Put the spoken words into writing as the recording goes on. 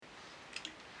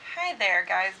Hi there,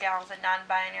 guys, gals, and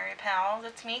non-binary pals.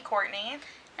 It's me, Courtney.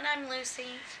 And I'm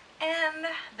Lucy. And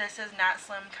this is Not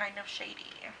Slim, Kind of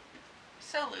Shady.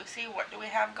 So, Lucy, what do we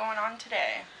have going on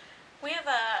today? We have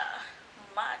a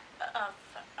lot of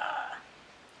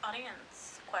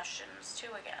audience questions, too,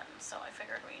 again. So I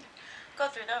figured we'd go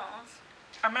through those.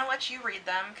 I'm going to let you read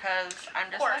them, because I'm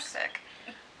dyslexic.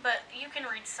 But you can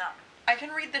read some. I can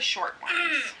read the short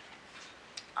ones.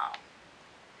 Oh.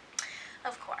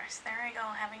 Of course. There I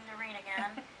go, having to read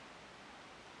again.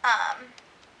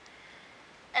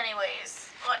 Anyways,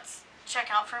 let's check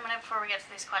out for a minute before we get to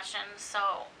these questions.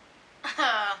 So,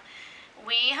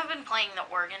 we have been playing the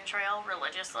Oregon Trail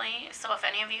religiously. So if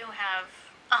any of you have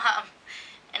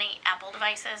any Apple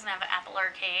devices and have an Apple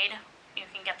Arcade, you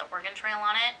can get the Oregon Trail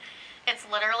on it. It's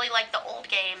literally like the old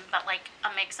game, but like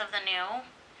a mix of the new.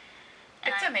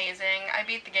 It's amazing. I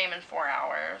beat the game in 4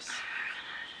 hours.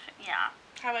 Yeah.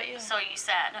 How about you? So you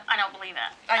said. I don't believe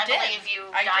it. I did. Believe you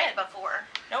died before.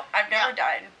 Nope, I've never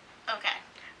died. Okay.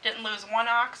 Didn't lose one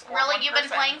ox or Really? 1%. You've been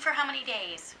playing for how many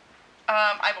days?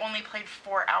 I've only played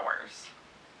 4 hours.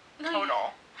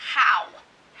 Total. How?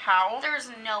 How? There's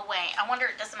no way. I wonder,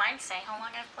 does mine say how long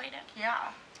I've played it?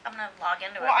 Yeah. I'm going to log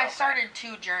into it. Well, I started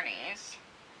 2 journeys.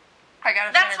 I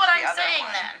gotta That's finish what the I'm other saying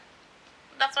one. then.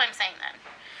 That's what I'm saying then.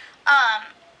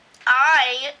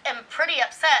 I am pretty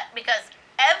upset because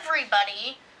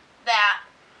everybody that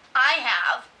I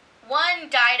have, one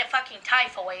died of fucking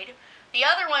typhoid, the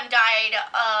other one died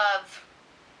of,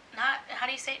 how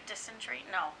do you say it, dysentery?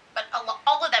 No, but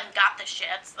all of them got the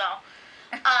shits, though.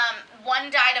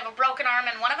 One died of a broken arm,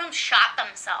 and one of them shot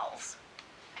themselves.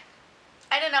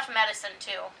 I had enough medicine,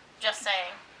 too. Just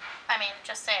saying.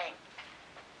 Just saying.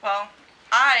 Well,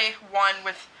 I won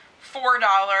with $4,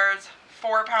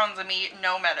 4 pounds of meat,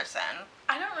 no medicine.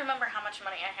 I don't remember how much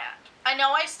money I had. I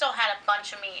know I still had a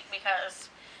bunch of meat because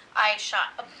I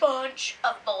shot a bunch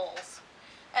of bulls.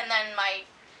 And then my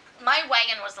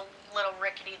wagon was a little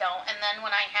rickety, though. And then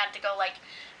when I had to go,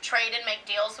 trade and make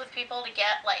deals with people to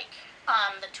get,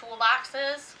 the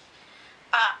toolboxes,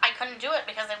 I couldn't do it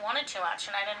because I wanted too much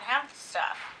and I didn't have the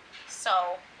stuff.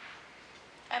 So,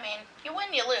 you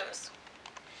win, you lose.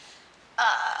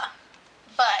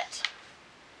 But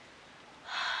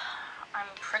I'm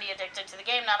pretty addicted to the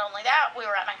game. Not only that, we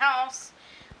were at my house.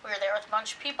 We were there with a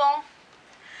bunch of people.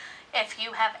 If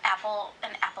you have an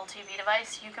Apple TV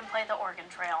device, you can play the Oregon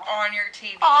Trail. On your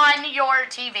TV. On your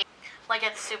TV.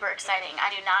 It's super exciting.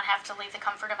 I do not have to leave the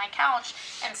comfort of my couch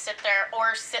and sit there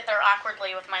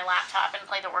awkwardly with my laptop and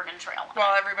play the Oregon Trail.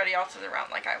 While everybody else is around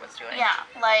like I was doing. Yeah,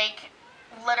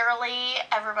 literally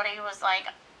everybody was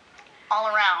all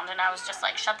around, and I was just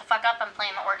shut the fuck up, I'm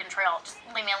playing the Oregon Trail, just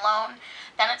leave me alone.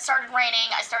 Then it started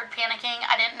raining, I started panicking,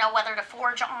 I didn't know whether to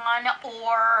forge on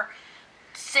or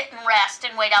sit and rest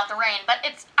and wait out the rain, but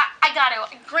I gotta,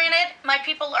 granted, my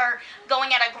people are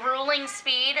going at a grueling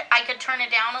speed, I could turn it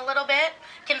down a little bit,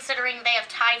 considering they have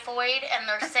typhoid and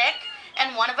they're sick,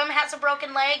 and one of them has a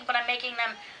broken leg, but I'm making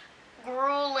them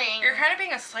grueling. You're kind of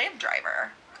being a slave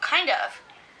driver. Kind of.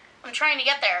 I'm trying to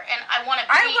get there, and I want to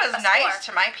beat I was nice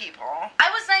to my people.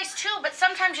 I was nice, too, but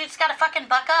sometimes you just gotta fucking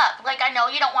buck up. I know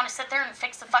you don't want to sit there and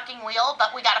fix the fucking wheel, but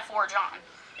we gotta forge on.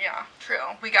 Yeah,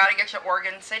 true. We gotta get to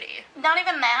Oregon City. Not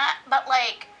even that, but,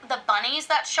 the bunnies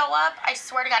that show up, I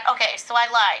swear to God. Okay, so I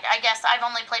lied. I guess I've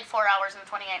only played 4 hours and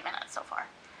 28 minutes so far.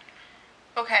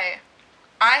 Okay,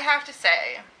 I have to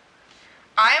say,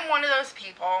 I am one of those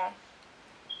people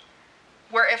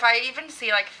where if I even see,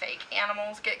 fake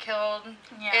animals get killed,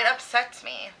 It upsets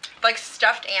me.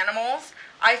 Stuffed animals,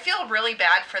 I feel really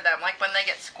bad for them, when they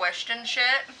get squished and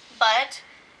shit. But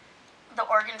the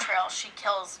Oregon Trail, she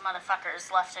kills motherfuckers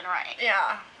left and right.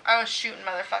 Yeah, I was shooting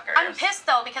motherfuckers. I'm pissed,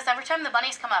 though, because every time the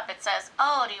bunnies come up, it says,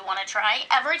 oh, do you want to try?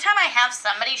 Every time I have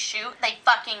somebody shoot, they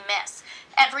fucking miss.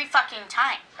 Every fucking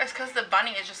time. It's because the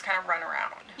bunny is just kind of run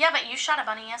around. Yeah, but you shot a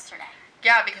bunny yesterday.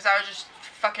 Yeah, because I was just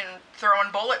fucking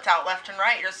throwing bullets out left and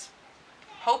right, just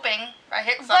hoping I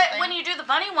hit something. But when you do the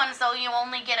bunny ones, though, you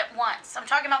only get it once. I'm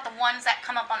talking about the ones that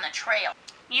come up on the trail.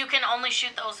 You can only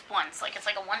shoot those once. It's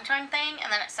a one-time thing,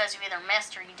 and then it says you either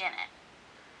missed or you didn't.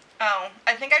 Oh,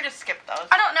 I think I just skipped those.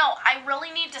 I don't know. I really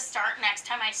need to start, next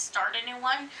time I start a new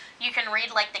one, you can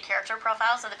read, the character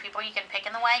profiles of the people you can pick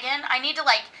in the wagon. I need to,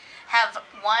 have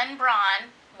one brawn,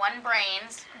 one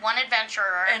brains, one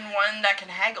adventurer. And one that can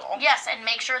haggle. Yes, and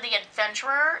make sure the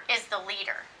adventurer is the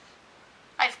leader.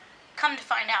 I've come to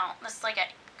find out this is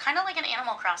kind of like an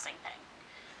Animal Crossing thing.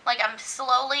 I'm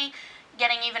slowly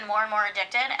getting even more and more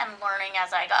addicted and learning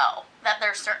as I go that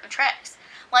there's certain tricks.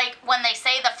 When they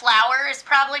say the flour is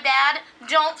probably bad,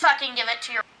 don't fucking give it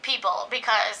to your people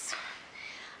because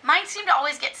Mine seem to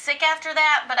always get sick after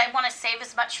that, but I want to save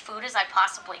as much food as I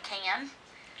possibly can.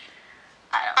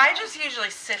 I just usually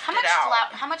sift it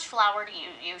out. How much flour do you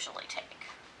usually take?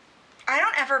 I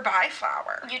don't ever buy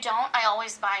flour. You don't? I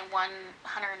always buy 170-pound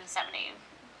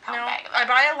bag of it. I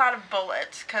buy a lot of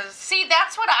bullets, because... See,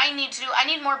 that's what I need to do. I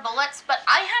need more bullets, but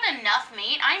I had enough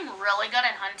meat. I'm really good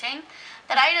at hunting.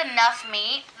 That I had enough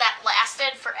meat that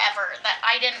lasted forever. That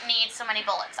I didn't need so many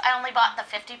bullets. I only bought the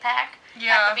 50-pack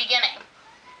at the beginning.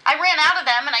 I ran out of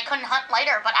them, and I couldn't hunt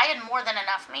later, but I had more than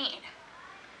enough meat.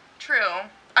 True.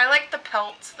 I like the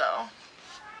pelts, though.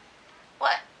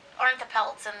 What? Aren't the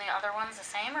pelts and the other ones the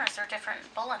same, or is there different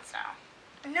bullets now?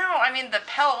 No, I mean the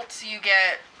pelts you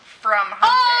get from hunting.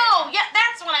 Oh, yeah,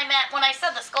 that's what I meant when I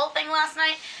said the skull thing last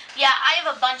night. Yeah, I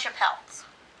have a bunch of pelts.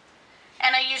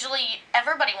 And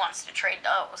everybody wants to trade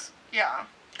those. Yeah,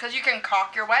 because you can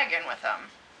caulk your wagon with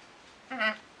them.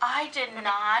 Mm-hmm. I did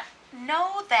not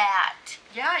know that.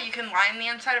 Yeah, you can line the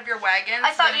inside of your wagon,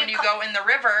 so then when you go in the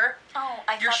river,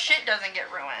 your shit doesn't get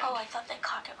ruined. Oh, I thought they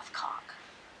caulk it with caulk.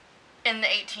 In the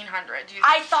 1800s. You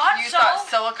thought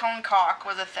silicone caulk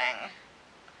was a thing.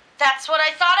 That's what I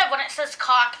thought of when it says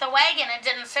caulk the wagon. It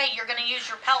didn't say you're going to use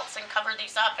your pelts and cover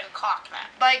these up and caulk them.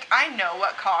 Like, I know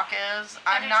what caulk is.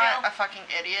 I'm not a fucking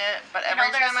idiot, but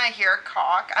every time I hear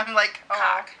caulk, I'm like, oh,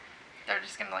 caulk. They're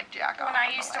just going to, like, jack off. When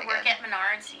I used to work at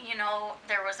Menards,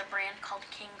 there was a brand called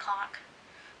King Caulk.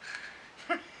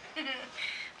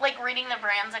 Like, reading the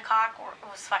brands of caulk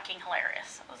was fucking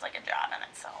hilarious. It was like a job in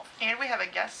itself. And we have a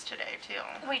guest today, too.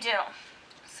 We do.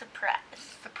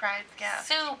 Surprise. Surprise guest.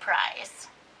 Surprise.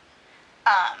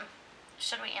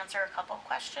 Should we answer a couple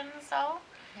questions, though?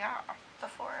 Yeah.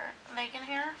 Before they can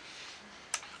hear?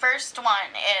 First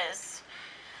one is,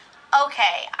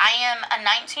 okay, I am a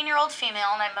 19-year-old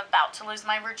female and I'm about to lose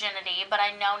my virginity, but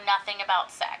I know nothing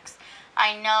about sex.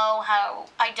 I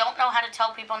don't know how to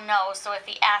tell people no, so if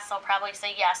he asks, I'll probably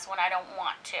say yes when I don't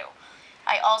want to.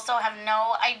 I also have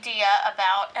no idea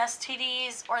about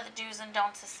STDs or the do's and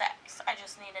don'ts of sex. I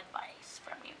just need advice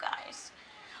from you guys.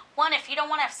 One, if you don't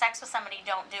want to have sex with somebody,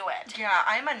 don't do it. Yeah,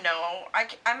 I'm a no.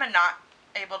 I'm a not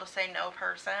able to say no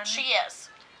person. She is.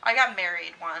 I got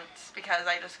married once because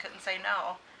I just couldn't say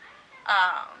no.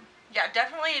 Yeah,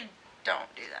 definitely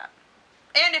don't do that.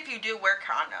 And if you do, wear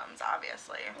condoms,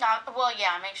 obviously. Well,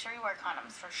 yeah, make sure you wear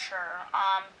condoms for sure.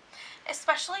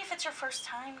 Especially if it's your first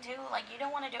time, too. Like, you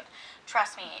don't want to do it.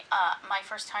 Trust me, my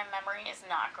first time memory is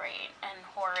not great and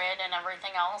horrid and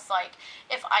everything else. Like,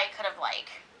 if I could have,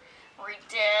 like,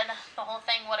 redid, the whole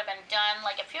thing would have been done.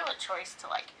 Like, if you have a choice to,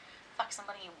 like, fuck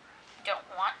somebody you don't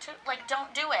want to, like,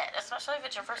 don't do it. Especially if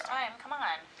it's your first time. Come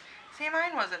on. See,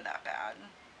 mine wasn't that bad.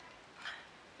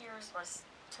 Yours was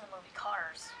to the movie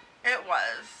Cars. It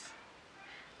was.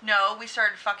 No, we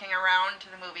started fucking around to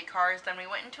the movie Cars, then we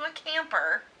went into a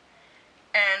camper,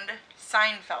 and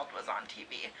Seinfeld was on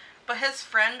TV. But his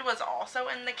friend was also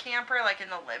in the camper, like in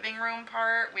the living room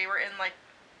part. We were in, like,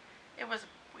 it was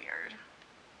weird.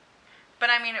 But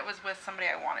I mean, it was with somebody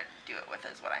I wanted to do it with,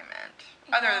 is what I meant.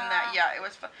 Other than that, yeah, it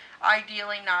was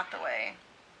ideally not the way.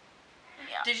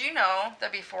 Yeah. Did you know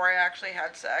that before I actually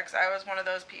had sex, I was one of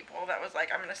those people that was like,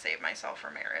 I'm going to save myself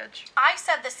for marriage? I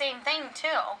said the same thing,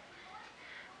 too.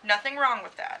 Nothing wrong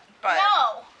with that. But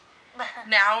no.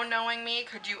 Now knowing me,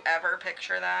 could you ever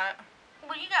picture that?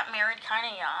 Well, you got married kind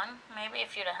of young. Maybe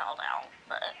if you'd have held out,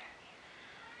 but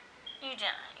you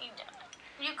didn't.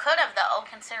 You could have, though,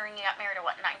 considering you got married at,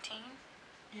 what, 19?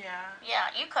 Yeah. Yeah,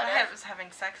 you could have. I was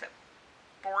having sex at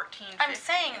 14, 15. I'm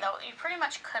saying, though, you pretty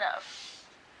much could have.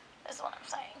 Is what I'm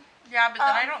saying. Yeah, but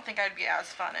then I don't think I'd be as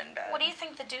fun in bed. What do you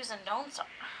think the do's and don'ts are?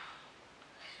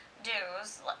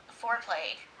 Do's,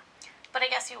 foreplay. But I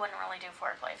guess you wouldn't really do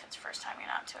foreplay if it's the first time you're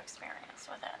not too experienced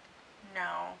with it.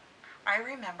 No. I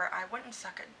remember I wouldn't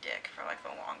suck a dick for like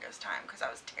the longest time because I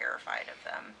was terrified of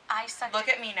them. Look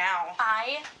at me now.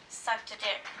 I sucked a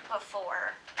dick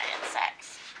before I had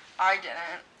sex. I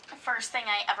didn't. The first thing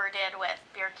I ever did with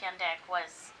beer can dick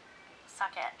was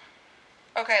suck it.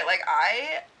 Okay, like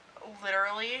I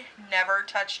literally never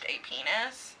touched a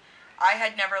penis. I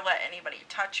had never let anybody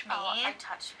touch me. I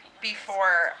touched penises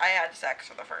before I had sex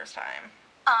for the first time.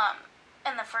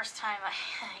 And the first time I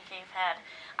gave head,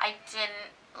 I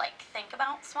didn't, like, think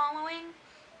about swallowing.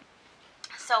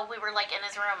 So we were, like, in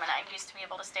his room, and I used to be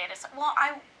able to stay at his... Well,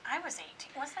 I was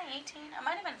 18. Was I 18? I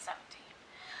might have been 17.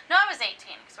 No, I was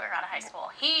 18, because we were out of high school.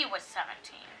 He was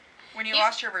 17. When you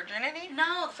lost your virginity?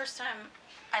 No, the first time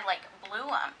I, like, blew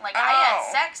him. Like, I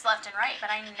had sex left and right, but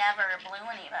I never blew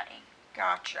anybody.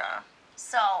 Gotcha.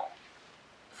 So,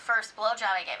 first blowjob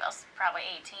I gave, I was probably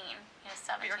 18. He was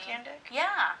 17. Beer can dick?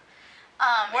 Yeah.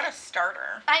 What a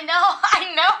starter. I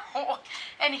know.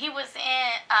 And he was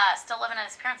still living at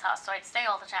his parents' house, so I'd stay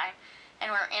all the time. And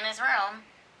we were in his room,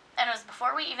 and it was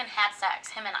before we even had sex.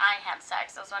 Him and I had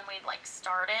sex. It was when we, like,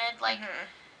 started, like,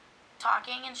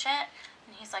 talking and shit.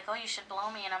 And he's like, oh, you should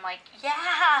blow me. And I'm like,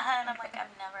 yeah. And I'm like,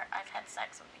 I've had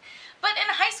sex with you. But in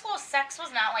high school, sex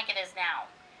was not like it is now.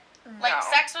 No. Like,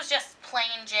 sex was just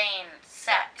plain Jane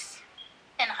sex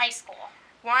in high school.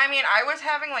 Well, I mean, I was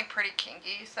having, like, pretty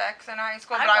kinky sex in high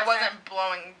school, but I wasn't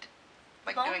blowing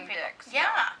doing people. Dicks. Yeah.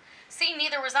 No. See,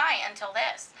 neither was I until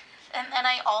this. And then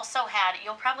I also had,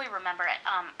 you'll probably remember it,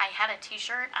 I had a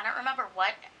t-shirt. I don't remember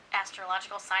what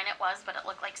astrological sign it was, but it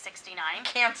looked like 69.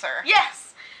 Cancer.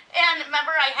 Yes. And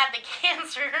remember, I had the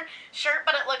Cancer shirt,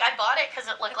 but I bought it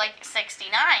because it looked like 69.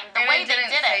 The way they did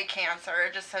it. It didn't say Cancer,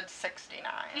 it just said 69.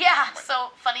 Yeah,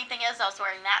 so funny thing is, I was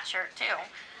wearing that shirt too.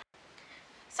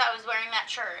 So I was wearing that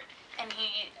shirt, and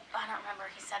I don't remember,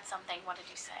 he said something. What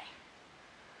did he say?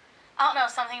 I don't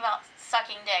know, something about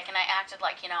sucking dick, and I acted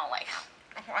like, like...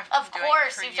 Of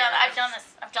course, I've done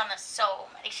this so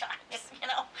many times,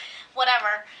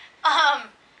 whatever.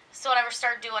 So whenever I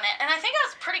started doing it, and I think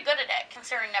I was pretty good at it,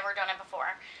 considering never done it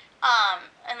before.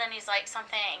 And then he's like,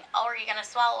 something, oh, are you gonna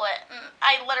swallow it? And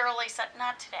I literally said,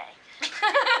 not today.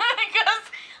 Because,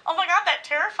 oh my god, that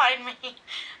terrified me.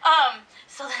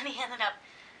 So then he ended up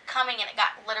coming, and it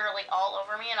got literally all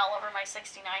over me and all over my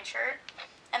 69 shirt.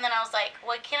 And then I was like,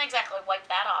 well, I can't exactly wipe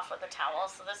that off with a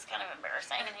towel, so this is kind of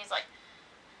embarrassing. And he's like,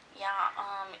 yeah,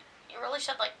 you really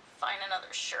should, like, find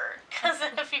another shirt. Because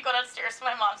if you go downstairs and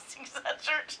my mom sees that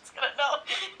shirt, she's going to know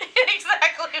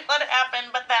exactly what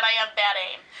happened, but that I have bad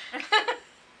aim.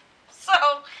 So,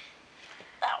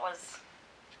 that was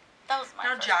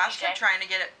my first Josh DJ. kept trying to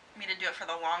get me to do it for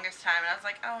the longest time, and I was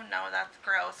like, oh, no, that's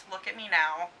gross. Look at me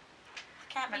now.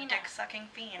 Look at me I'm a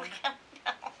dick-sucking fiend. Look at me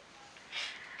now.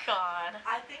 God.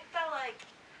 I think that, like...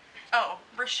 Oh,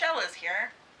 Rochelle is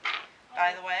here,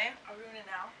 by the way. Are we doing it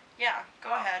now? Yeah, go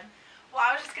ahead. Well,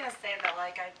 I was just gonna say that,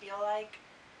 like, I feel like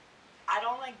I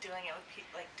don't like doing it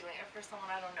with doing it for someone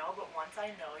I don't know, but once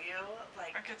I know you,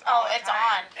 like... it's on.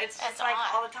 It's just, like,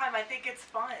 all the time. I think it's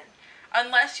fun.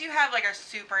 Unless you have, like, a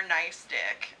super nice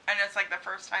dick, and it's, like, the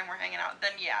first time we're hanging out,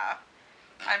 then yeah.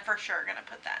 I'm for sure gonna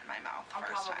put that in my mouth I'm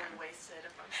first time. probably wasted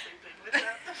if I'm sleeping with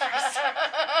that the first time.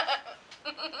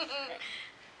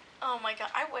 Oh my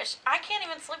god, I wish. I can't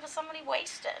even sleep with somebody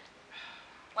wasted.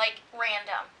 Like,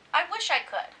 random. I wish I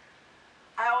could.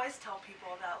 I always tell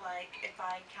people that, like, if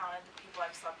I counted the people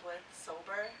I've slept with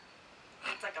sober,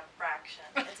 it's like a fraction.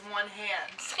 It's one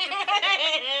hand.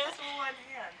 It's one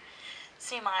hand.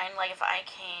 See mine, like, if I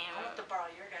came... I want to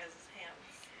borrow your guys'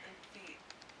 hands and feet.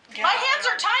 Yeah, my hands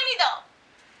are tiny, though.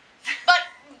 But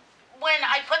when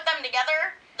I put them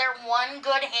together, they're one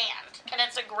good hand. And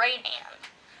it's a great hand.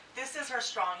 This is her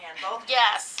strong hand. Both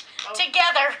Yes. Both.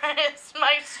 Together is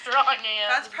my strong hand.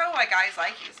 That's probably why guys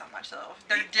like you so much, though.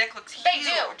 Their dick looks They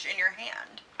huge in your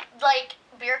hand. Like,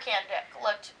 beer can dick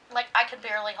looked like I could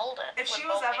barely hold it. If she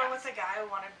was ever with a guy who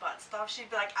wanted butt stuff, she'd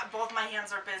be like, both my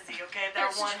hands are busy, okay? They're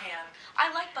one hand.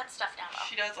 I like butt stuff now, though.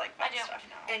 She does like butt stuff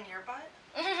now. In your butt?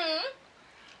 Mm-hmm.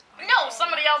 No,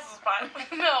 somebody else's butt.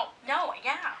 No,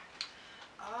 yeah.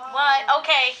 Oh. What?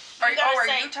 Okay. Are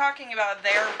you talking about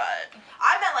their butt?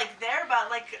 I meant like their butt,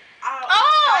 like.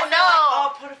 Oh no! Like,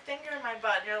 oh, put a finger in my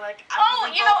butt. And you're like, I'm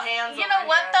using both hands. You know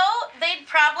what though? They'd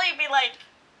probably be like,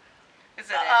 is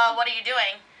it in? What are you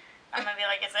doing? I'm gonna be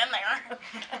like, it's in there.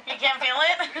 You can't feel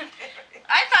it?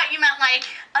 I thought you meant like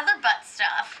other butt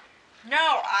stuff.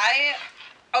 No,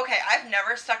 I've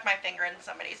never stuck my finger in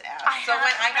somebody's ass.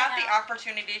 When I got the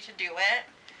opportunity to do it,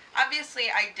 obviously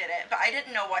I did it, but I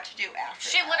didn't know what to do after.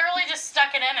 She literally just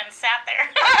stuck it in and sat there.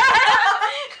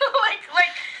 like.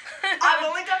 I've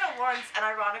only done it once, and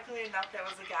ironically enough, there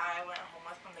was a guy I went home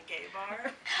with from the gay bar,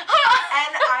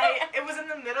 and it was in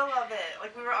the middle of it.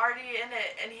 Like, we were already in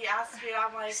it, and he asked me,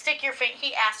 I'm like...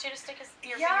 He asked you to stick your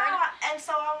finger in it? Yeah, and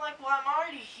so I'm like, well, I'm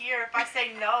already here. If I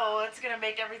say no, it's going to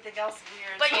make everything else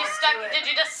weird. But so did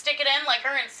you just stick it in like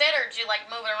her and sit, or did you, like,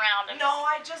 move it around? No,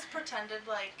 I just pretended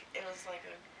like it was, like,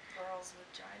 a girl's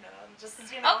vagina. Just,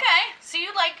 you know. Okay, so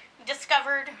you, like,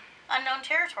 discovered unknown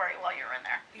territory while you were in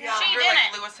there. Yeah. She You're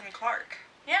didn't. like Lewis and Clark.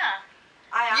 Yeah.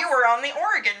 You were on the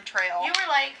Oregon Trail. You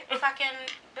were like fucking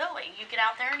Billy. You get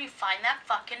out there and you find that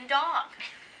fucking dog.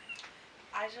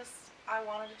 I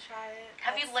wanted to try it.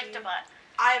 Have you licked a butt?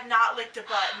 I have not licked a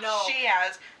butt, no. She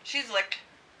has. She's licked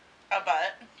a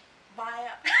butt. My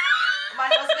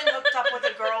husband hooked up with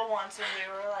a girl once when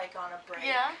we were like on a break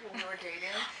when we were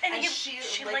dating. And she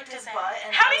licked his butt.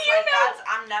 And How do you know?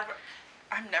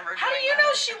 I'm never How do you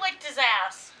know she licked his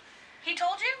ass? He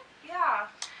told you? Yeah.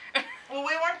 Well,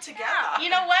 we weren't together.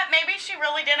 You know what? Maybe she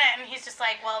really didn't, and he's just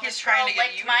like, well, He's this trying girl to get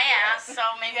licked you my to do ass, it. so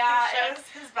maybe Yeah, we should. it was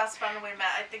his best friend when we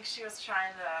met. I think she was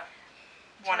trying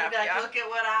to One up, be like, yeah. look at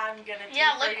what I'm gonna do.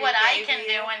 Yeah, for look you, what I baby. can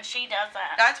do, and she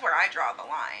doesn't. That's where I draw the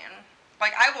line.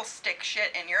 Like, I will stick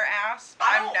shit in your ass, but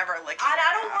I'm never licking your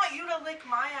I don't ass. want you to lick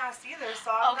my ass either,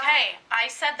 so I'm Okay,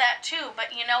 I said that too,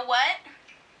 but you know what?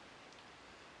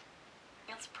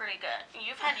 It's pretty good.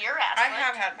 You've had your ass I licked.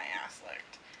 have had my ass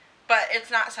licked. But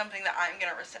it's not something that I'm going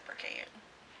to reciprocate.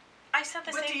 I said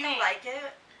the But same do thing. you like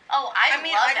it? Oh, I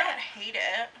mean, love I don't it. hate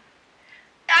it.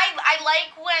 I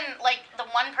like when, like, the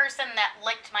one person that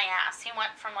licked my ass, he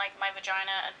went from, like, my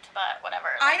vagina to butt,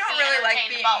 whatever. I Like, don't he really like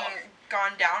entertained being both.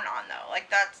 gone down on, though.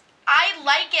 Like, that's... I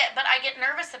like it, but I get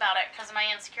nervous about it because of my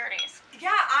insecurities.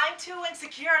 Yeah, I'm too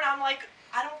insecure, and I'm like,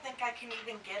 I don't think I can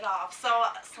even get off. So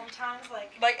sometimes,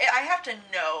 like I have to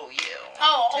know you.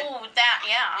 That,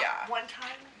 yeah. Yeah. one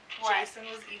time, What? Jason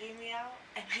was eating me out,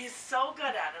 and he's so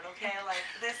good at it, okay? Like,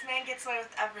 this man gets away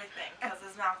with everything because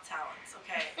his mouth talents,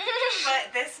 okay? But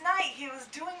this night, he was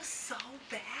doing so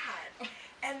bad,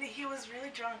 and he was really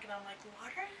drunk, and I'm like,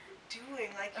 what are you doing?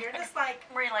 Like, you're just like,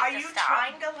 Were you like, are you stop?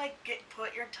 trying to, like,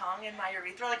 put your tongue in my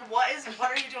urethra? Like, what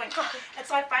are you doing? And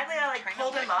so I finally, like, Trying to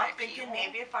pulled him lick my up, thinking pee-hole?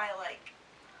 maybe if I, like,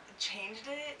 changed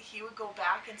it, he would go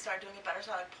back and start doing it better.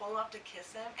 So I, like, pulled him up to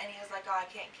kiss him, and he was like, oh, I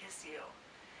can't kiss you.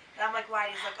 And I'm like, why?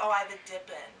 And he's like, oh, I have a dip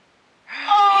in. He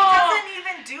doesn't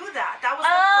even do that. That was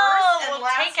the first and well,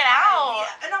 last take it time. out.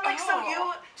 Yeah. And I'm like,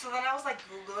 Oh. so then I was like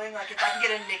Googling, like, if I can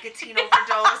get a nicotine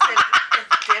overdose, if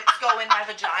dips go in my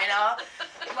vagina.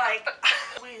 Like,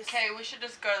 please. Okay, we should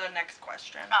just go to the next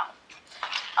question. Oh.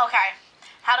 Okay.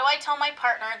 How do I tell my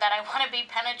partner that I want to be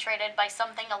penetrated by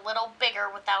something a little bigger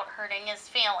without hurting his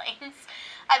feelings?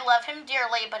 I love him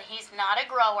dearly, but he's not a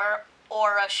grower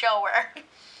or a shower.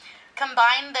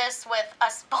 Combine this with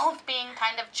us both being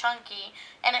kind of chunky,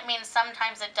 and it means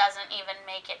sometimes it doesn't even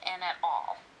make it in at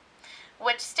all.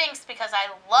 Which stinks because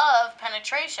I love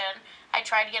penetration. I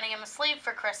tried getting him asleep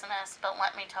for Christmas, but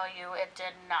let me tell you, it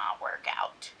did not work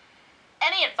out.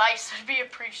 Any advice would be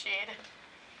appreciated.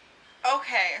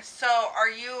 Okay, so are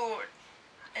you...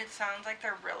 It sounds like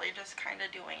they're really just kind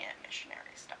of doing it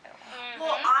missionary style. Mm-hmm.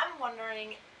 Well, I'm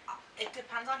wondering, it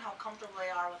depends on how comfortable they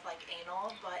are with, like,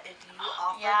 anal, but if you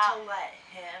offer Yeah. to let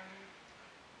him,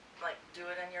 like, do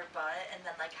it in your butt and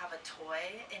then, like, have a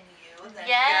toy in you, then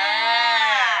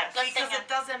Yeah. Good because thing. it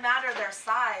doesn't matter their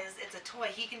size, it's a toy.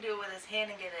 He can do it with his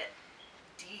hand and get it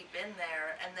deep in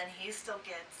there, and then he still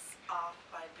gets off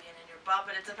by being in your butt,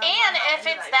 but it depends And on how if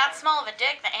into it's you that are. small of a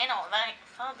dick, the anal,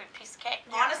 that'll be a piece of cake.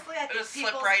 Honestly, I think It'll slip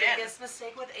people's right in. biggest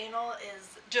mistake with anal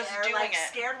is Just they're doing like it.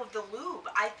 scared with the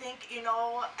lube. I think, you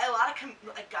know, a lot of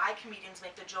like guy comedians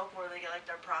make the joke where they get like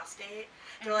their prostate.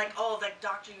 They're like, oh, the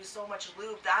doctor used so much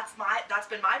lube. That's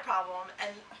been my problem.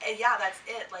 And yeah, that's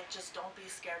it. Like, just don't be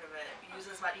scared of it.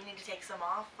 Use as much. You need to take some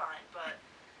off, fine, but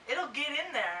it'll get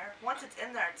in there. Once it's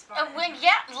in there, it's fine.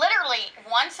 Yeah, literally.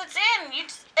 Once it's in,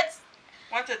 it's.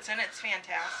 Once it's in, it's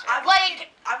fantastic. I've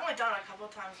only done it a couple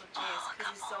of times with Jace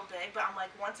because he's so big, but I'm like,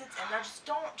 once it's in there, just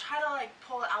don't try to like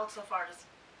pull it out so far. Just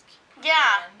keep it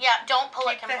in. Don't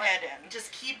pull it Keep the completely. head in.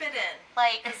 Just keep it in.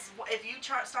 Like, Because if you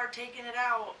start taking it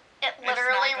out, it It's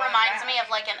literally not going reminds me back.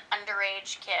 of like an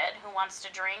underage kid who wants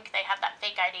to drink. They have that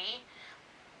fake ID.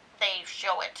 They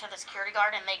show it to the security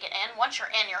guard and they get in. Once you're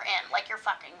in, you're in. Like, you're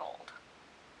fucking gold.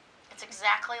 It's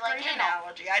exactly like Great anal.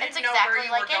 analogy. I It's didn't know where exactly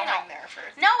you like were going anal. there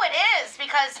first. No, it is,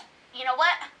 because, you know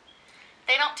what?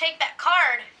 They don't take that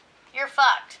card, you're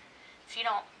fucked. If you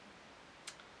don't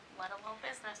let a little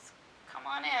business come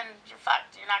on in, you're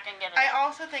fucked. You're not going to get it. I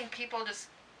also think people just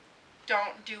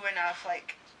don't do enough,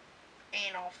 like,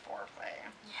 anal foreplay.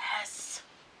 Yes.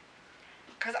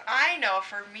 Because I know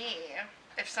for me,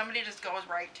 if somebody just goes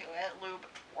right to it, lube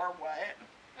or what,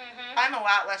 Mm-hmm. I'm a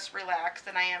lot less relaxed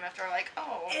than I am if they're like,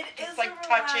 oh, It just is like a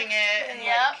touching relaxed it and thing.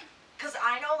 Yep. like, because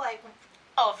I know like,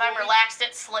 Oh, if I'm relaxed,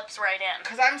 it slips right in.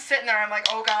 because I'm sitting there, I'm like,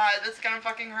 oh god, this is gonna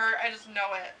fucking hurt. I just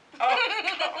know it. Oh,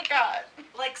 oh god.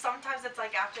 like sometimes it's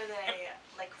like after they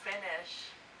like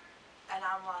finish, and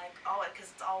I'm like, oh,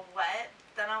 because it's all wet.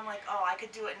 Then I'm like, oh, I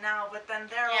could do it now, but then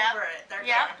they're Yep. over it. They're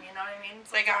Yep. done. You know what I mean?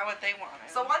 So They it's got like- what they wanted.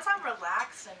 So once I'm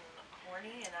relaxed and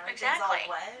horny and everything's Exactly.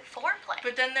 all wet. Foreplay.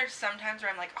 But then there's sometimes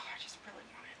where I'm like, oh, I just really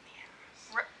want it in the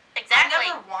ass. Exactly.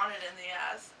 I never wanted in the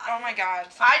ass. Oh my god.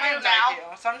 I do Sometimes now. I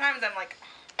do. Sometimes I'm like,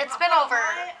 It's been But over.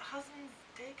 My husband's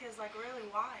dick is like really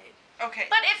wide. okay,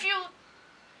 But if you...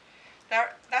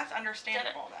 that's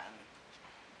understandable then.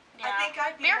 Yeah. I think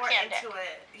I'd be Beer more can into dick.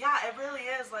 it. Yeah, it really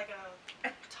is like a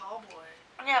tall boy.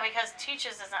 Yeah, because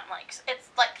Teach's isn't like...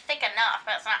 It's like thick enough,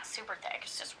 but it's not super thick.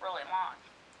 It's just really long.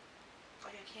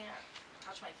 Like, I can't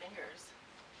touch my fingers.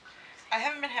 I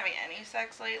haven't been having any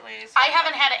sex lately. So I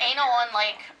haven't had anal in,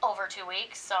 like, over 2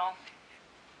 weeks, so.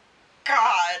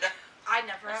 God. I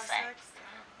never have sex.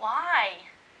 Why?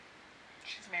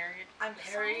 She's married. I'm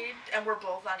married, and we're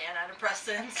both on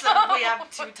antidepressants, and we have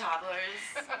 2 toddlers,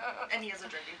 and he has a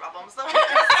drinking problem, so.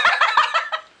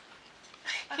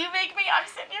 You make me, I'm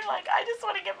sitting here like, I just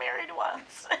want to get married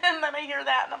once. And then I hear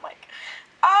that, and I'm like,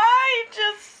 I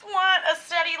just want a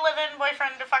steady living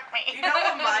boyfriend to fuck me. You know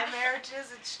what my marriage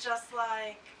is? It's just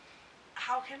like,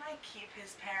 how can I keep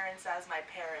his parents as my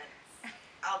parents?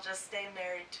 I'll just stay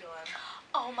married to him.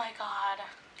 Oh my God.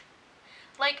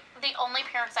 Like, the only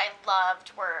parents I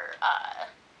loved were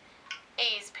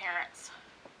A's parents.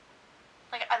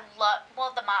 Like,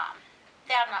 the mom.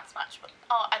 Dad, not so much, but,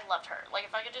 I loved her. Like,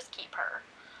 if I could just keep her,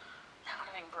 that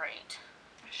would have been great.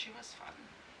 She was fun.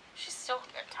 She's still a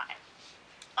good time.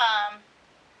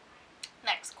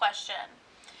 Next question.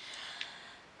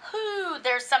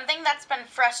 There's something that's been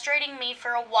frustrating me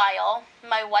for a while.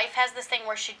 My wife has this thing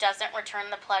where she doesn't return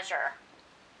the pleasure.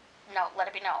 No, let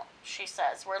it be known. She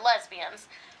says, we're lesbians.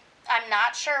 I'm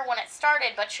not sure when it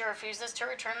started, but she refuses to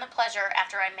return the pleasure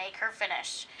after I make her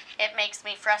finish. It makes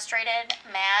me frustrated,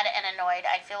 mad, and annoyed.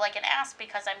 I feel like an ass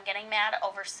because I'm getting mad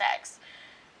over sex.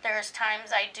 There's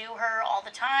times I do her all the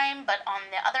time, but on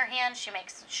the other hand, she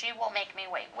will make me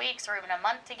wait weeks or even a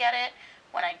month to get it.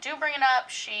 When I do bring it up,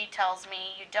 she tells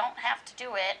me, you don't have to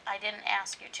do it. I didn't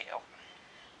ask you to.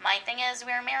 My thing is,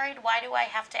 we're married. Why do I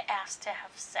have to ask to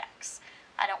have sex?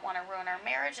 I don't want to ruin our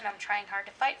marriage, and I'm trying hard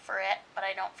to fight for it, but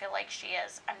I don't feel like she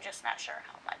is. I'm just not sure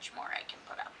how much more I can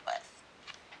put up with.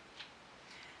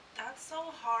 That's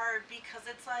so hard because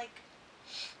it's like,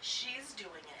 she's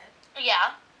doing it.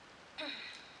 Yeah.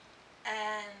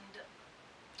 And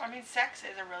I mean, sex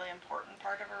is a really important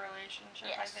part of a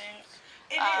relationship, Yes. I think.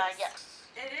 it is. Yes.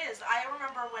 It is. I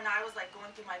remember when I was like going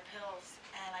through my pills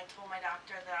and I told my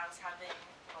doctor that I was having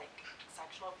like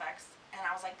sexual effects, and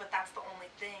I was like, but that's the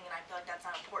only thing, and I feel like that's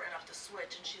not important enough to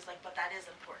switch. And she's like, but that is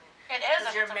important. It is.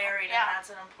 Because you're married, yeah. and that's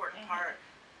an important part.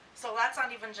 So that's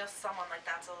not even just someone like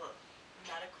that's a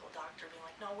medical doctor being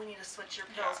like, no, we need to switch your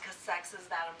pills because sex is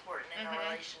that important in a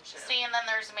relationship. See, and then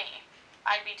there's me.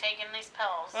 I'd be taking these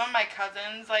pills. One of my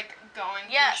cousins, like, going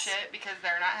through shit because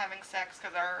they're not having sex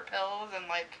because of her pills, and,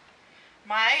 like,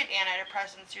 my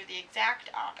antidepressants do the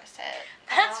exact opposite.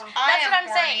 That's what I'm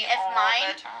saying. If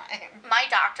the time. my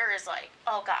doctor is like,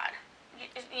 oh God,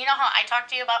 you know how I talk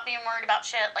to you about being worried about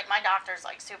shit? Like, my doctor's,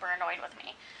 like, super annoyed with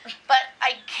me. But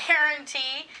I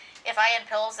guarantee if I had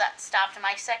pills that stopped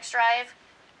my sex drive,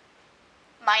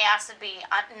 my ass would be,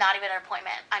 I'm not even an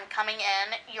appointment. I'm coming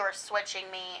in, you're switching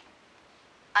me.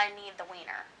 I need the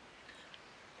wiener.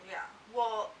 Yeah.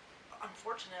 Well,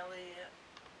 unfortunately,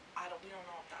 we don't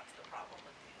know if that's the problem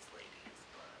with these ladies,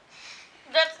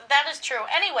 but That is true.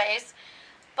 Anyways,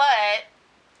 but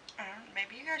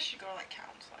maybe you guys should go to, like,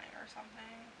 counseling or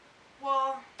something.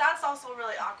 well, that's also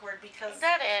really awkward because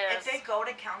that is. if they go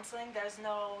to counseling, there's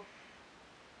no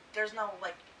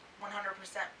like 100%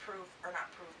 proof, or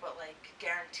not proof, but like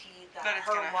guarantee that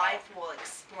her wife will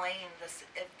explain this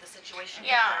if the situation if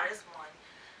there is one.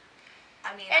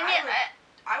 I mean, and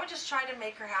I would just try to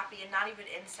make her happy and not even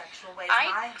in sexual ways.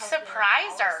 I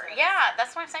surprise her. Yeah,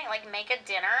 that's what I'm saying. Like, make a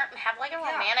dinner and have like a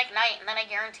romantic night, and then I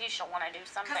guarantee she'll want to do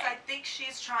something. Because I think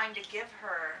she's trying to give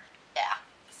her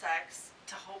sex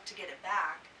to hope to get it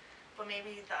back, but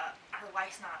maybe her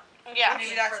wife's not. Yeah,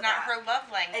 maybe that's not her love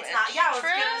language. It's not. Yeah, I was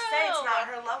gonna say it's not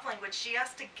her love language. She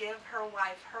has to give her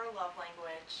wife her love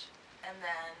language, and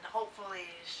then hopefully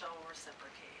she'll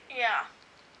reciprocate. Yeah.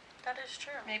 That is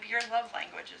true. Maybe your love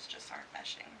languages just aren't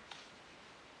meshing.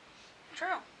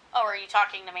 True. Oh, are you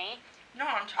talking to me? No,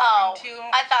 I'm talking to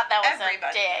I thought that was everybody.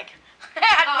 A dig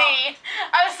at me.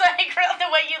 I was like,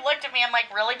 the way you looked at me, I'm like,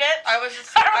 really, bitch? I was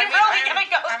just, Are we really gonna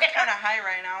go I'm there? kind of high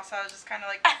right now, so I was just kind of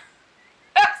like,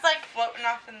 I was like, floating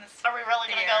off in this. are we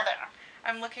really gonna go there?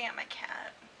 I'm looking at my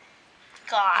cat.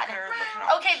 God.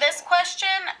 Okay, this question,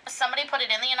 somebody put it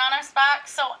in the anonymous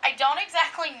box, so I don't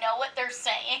exactly know what they're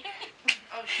saying.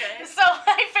 Okay. So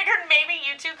I figured maybe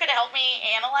you two could help me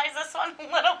analyze this one a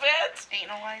little bit.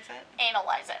 Analyze it?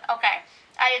 Analyze it. Okay.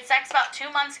 I had sex about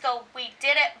 2 months ago. We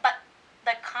did it, but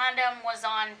the condom was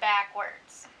on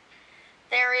backwards.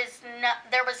 There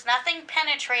was nothing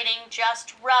penetrating,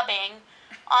 just rubbing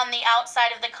on the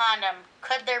outside of the condom.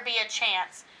 Could there be a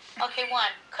chance? Okay, 1,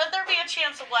 could there be a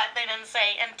chance of what? They didn't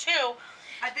say. And 2,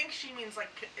 I think she means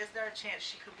like, is there a chance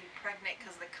she could be pregnant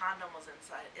because the condom was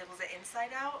inside? Was it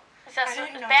inside out? so I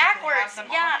didn't know backwards. they have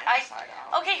them Yeah, on inside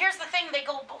out. Okay, here's the thing. They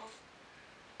go both.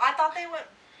 I thought they went.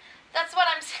 That's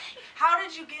what I'm saying. How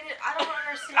did you get it? I don't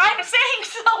understand. I'm saying,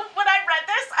 so when I read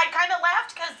this, I kind of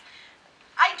laughed because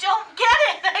I don't get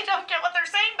it. I don't get what they're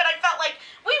saying, but I felt like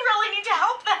we really need to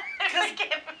help them.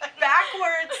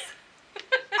 Backwards,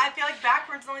 I feel like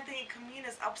backwards, the only thing it can mean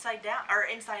is upside down or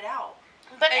inside out.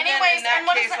 But and anyways, in that and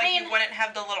what case, does that mean? You wouldn't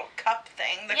have the little cup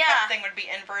thing. The Yeah. cup thing would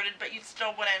be inverted, but you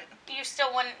still wouldn't. You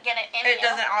still wouldn't get it in It you.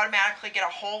 doesn't automatically get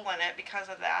a hole in it because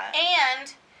of that.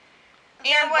 And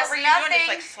what were you doing? Just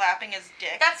like slapping his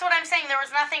dick? That's what I'm saying. There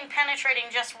was nothing penetrating,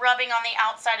 just rubbing on the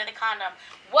outside of the condom.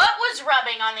 What was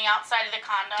rubbing on the outside of the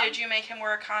condom? Did you make him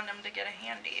wear a condom to get a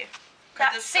handy?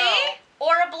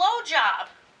 Or a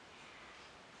blowjob.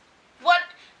 What?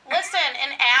 Listen,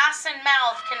 an ass and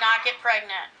mouth cannot get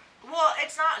pregnant. Well,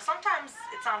 it's not. Sometimes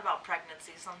it's not about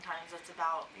pregnancy. Sometimes it's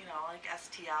about like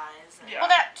STIs. And Yeah. Well,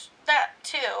 that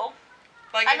too.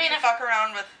 Like if you fuck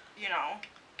around with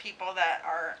people that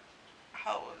are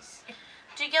hoes.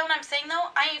 Do you get what I'm saying though?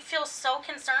 I feel so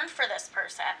concerned for this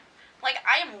person. Like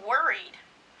I am worried.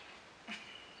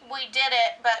 We did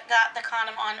it, but got the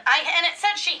condom on. And it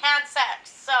said she had sex,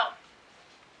 so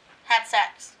had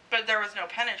sex. But there was no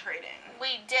penetrating.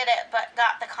 We did it, but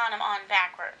got the condom on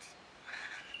backwards.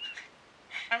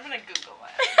 I'm gonna Google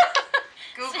it.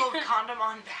 Google condom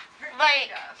on backwards. Like,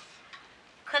 Yes.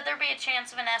 could there be a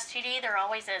chance of an STD? There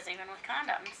always is, even with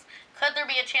condoms. Could there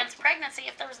be a chance of pregnancy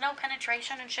if there was no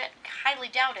penetration and shit? Highly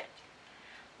doubt it.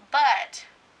 But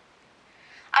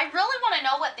I really want to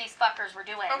know what these fuckers were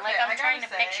doing. Okay, I'm trying to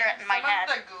picture it in my head.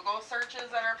 Some of the Google searches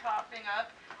that are popping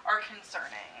up are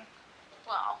concerning.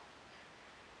 Well.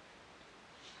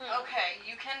 Okay,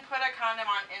 you can put a condom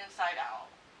on inside out.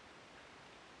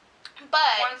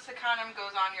 But once the condom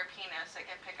goes on your penis, it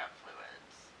can pick up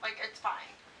fluids. Like, it's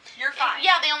fine. You're fine.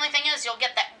 Yeah, the only thing is you'll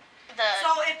get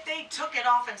So if they took it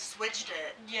off and switched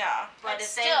it. Yeah. But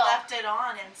if they left it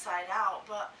on inside out,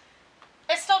 but.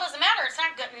 It still doesn't matter. It's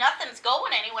not good. Nothing's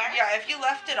going anywhere. Yeah, if you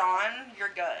left it on, you're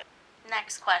good.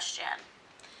 Next question.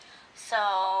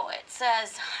 So it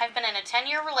says, I've been in a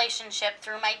 10-year relationship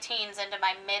through my teens into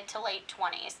my mid to late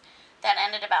 20s. That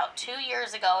ended about 2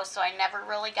 years ago, so I never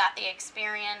really got the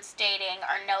experience dating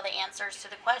or know the answers to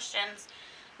the questions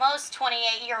most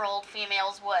 28-year-old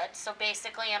females would. So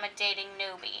basically, I'm a dating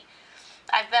newbie.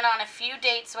 I've been on a few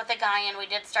dates with a guy, and we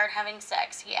did start having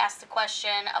sex. He asked the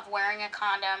question of wearing a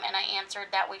condom, and I answered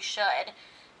that we should.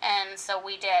 And so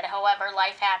we did. However,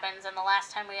 life happens, and the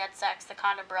last time we had sex, the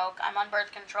condom broke. I'm on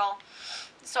birth control,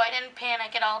 so I didn't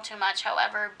panic at all too much.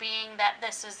 However, being that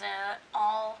this is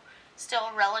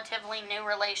still a relatively new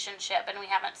relationship, and we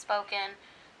haven't spoken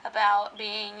about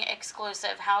being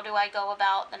exclusive, how do I go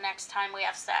about the next time we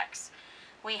have sex?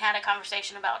 We had a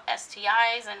conversation about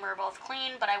STIs, and we're both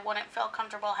clean, but I wouldn't feel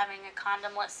comfortable having a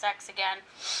condomless sex again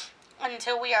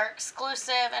until we are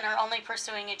exclusive and are only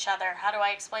pursuing each other. How do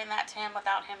I explain that to him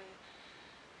without him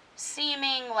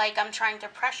seeming like I'm trying to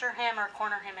pressure him or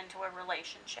corner him into a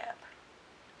relationship?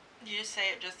 You just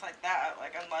say it just like that.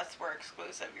 Like, unless we're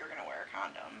exclusive, you're going to wear a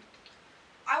condom.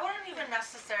 I wouldn't even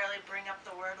necessarily bring up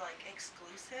the word, like,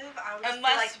 exclusive. I would just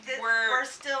Unless be like, we're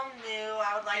still new.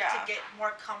 I would like to get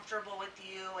more comfortable with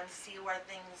you and see where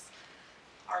things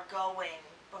are going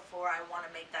before I want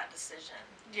to make that decision.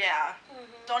 Yeah.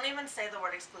 Mm-hmm. Don't even say the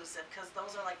word exclusive, because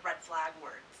those are, like, red flag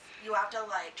words. You have to,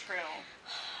 like... True.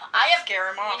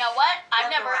 Scare them off. You know what? I've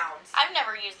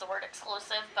never used the word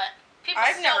exclusive, but people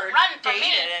still run from me. I've never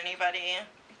dated anybody.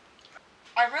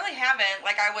 I really haven't.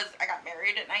 Like, I got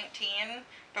married at 19.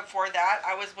 Before that,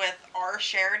 I was with our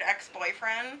shared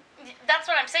ex-boyfriend. That's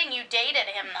what I'm saying. You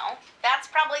dated him, though. That's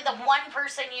probably the one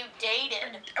person you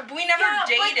dated. We never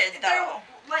dated, though.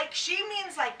 Like, she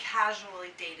means, like,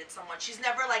 casually dated someone. She's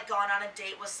never, like, gone on a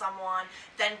date with someone,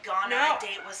 then gone on a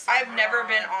date with someone. I've never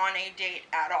been on a date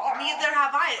at all. Neither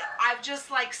have I. I've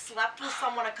just, like, slept with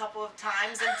someone a couple of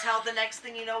times until the next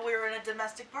thing you know, we were in a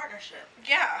domestic partnership.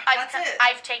 Yeah. That's it.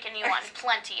 I've taken you on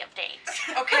plenty of dates.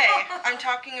 Okay. I'm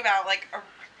talking about, like,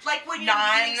 like when you're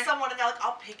meeting someone and they're like,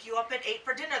 I'll pick you up at 8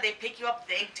 for dinner. They pick you up,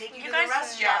 they take you to the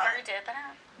restaurant. You guys never did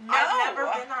that? No. I've never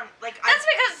been on, like... That's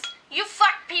because you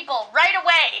fuck people right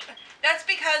away. That's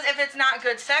because if it's not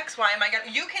good sex, why am I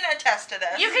gonna... You can attest to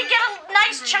this. You can get a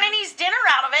nice Chinese dinner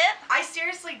out of it. I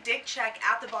seriously dick check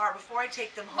at the bar before I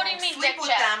take them home. What do you mean sleep dick with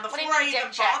check? them before I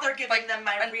even bother giving them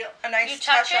my real... A nice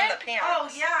touch on the pants. Oh,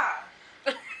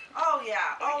 yeah. Oh,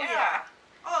 yeah. Oh, yeah.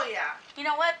 Oh, yeah. You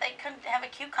know what? They could have a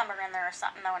cucumber in there or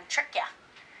something, though, and trick ya.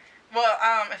 Well,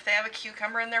 if they have a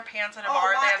cucumber in their pants at a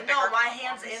bar, they have bigger... No, my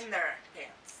hand's in their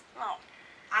pants. Oh.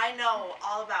 I know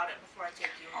all about it before I take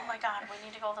you home. Oh, my God. We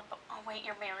need to go to the... Oh, wait,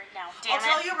 you're married now. I'll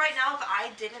tell you right now, if I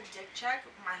didn't dick check,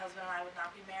 my husband and I would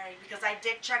not be married, because I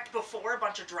dick checked before a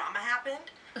bunch of drama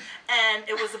happened. And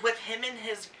it was with him and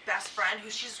his best friend, who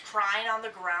she's crying on the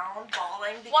ground,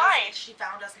 bawling because Why? she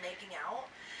found us making out.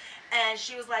 And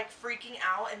she was like freaking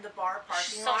out in the bar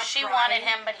parking So lot. she crying. wanted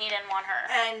him, but he didn't want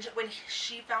her. And when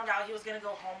she found out he was gonna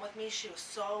go home with me, she was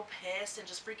so pissed and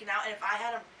just freaking out. And if I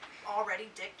had him already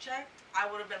dick checked, I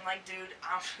would have been like, dude,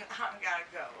 I'm gotta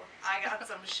go. I got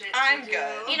some shit to do.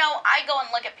 good. You know, I go and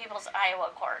look at people's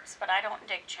Iowa courts, but I don't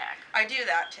dick check. I do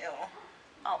that too.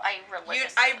 Oh, I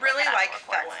religiously I really look at like Iowa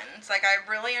courts. felons. Like, I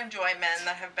really enjoy men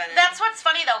that have been in... That's what's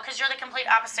funny, though, because you're the complete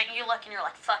opposite. You look and you're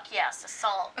like, fuck yes,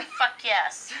 assault, fuck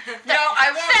yes. No,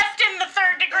 I won't... Theft in the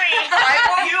third degree. I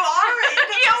won't... You are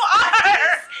into You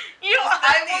are. You are.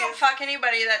 I won't fuck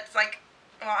anybody that's like...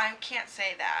 Well, I can't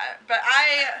say that. But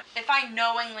if I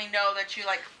knowingly know that you,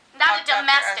 like... Not a fucked up your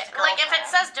domestic. Like, if it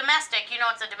ex-girlfriend. says domestic, you know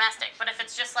it's a domestic. But if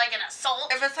it's just like an assault...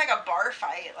 If it's like a bar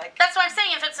fight, like... That's what I'm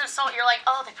saying. If it's an assault, you're like,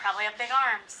 oh, they probably have big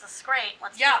arms. This is great.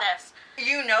 Let's do this.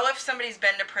 You know if somebody's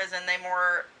been to prison, they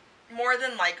more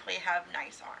than likely have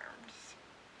nice arms.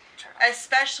 True.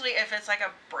 Especially if it's like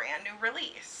a brand new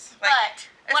release. Like,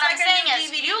 But what I'm it's like a saying new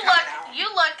is, DVD you coming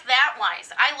out. look that wise.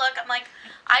 I look, I'm like,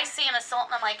 I see an assault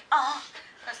and I'm like, oh,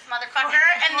 this motherfucker.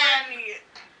 And then...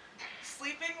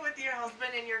 Sleeping with your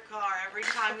husband in your car every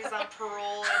time he's on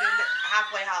parole and in the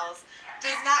halfway house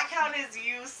does not count as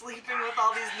you sleeping with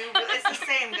all these new... It's the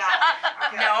same guy.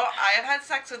 Okay? No, I have had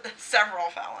sex with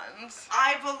several felons.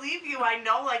 I believe you. I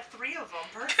know like 3 of them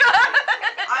personally.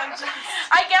 I'm just...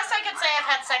 I guess I could say I've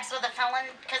had sex with a felon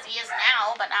because he is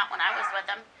now, but not when I was with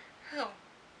him. Who?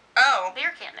 Oh.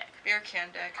 Beer can dick. Beer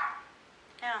can dick.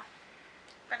 Yeah.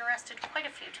 Been arrested quite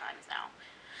a few times now.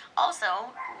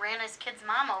 Also, ran his kid's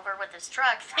mom over with his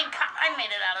truck. Thank God I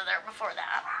made it out of there before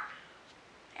that.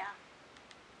 Yeah.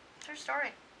 True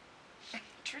story.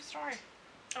 True story.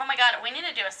 Oh my God, we need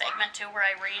to do a segment too where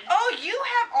I read. Oh, you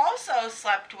have also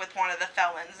slept with one of the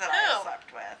felons that I Who?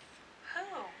 slept with.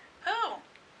 Who?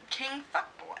 King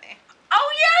Fuckboy. Oh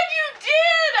yeah, you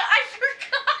did! I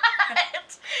forgot!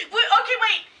 Okay,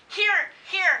 wait. Here.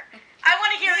 I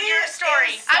want to hear your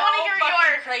story. I want to hear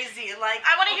your... crazy. Like,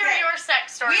 I want to hear your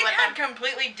sex story We've with had him.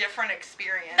 completely different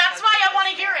experiences. That's why I want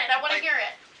to hear it. Like, I want to hear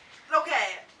it.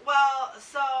 Okay, well,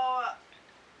 so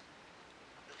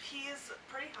he's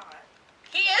pretty hot.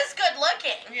 He is good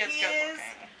looking. He is good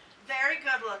looking. Very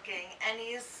good looking, and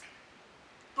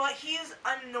but he's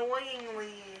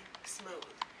annoyingly smooth.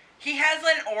 He has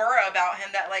an aura about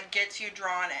him that like gets you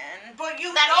drawn in. But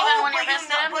you That know, even when but you're you missing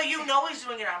know, him? but you know he's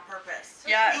doing it on purpose.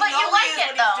 Yeah. But you know like he is it,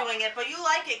 when though. He's doing it, but you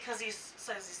like it because he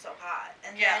says he's so hot,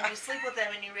 and Yeah. then you sleep with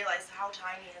him and you realize how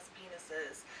tiny his penis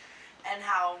is, and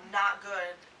how not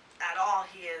good at all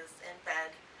he is in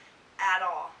bed, at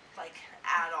all, like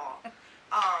at all.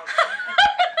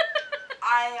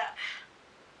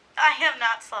 I have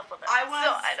not slept with him. I was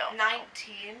so I don't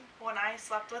 19 when I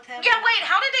slept with him. Yeah, wait.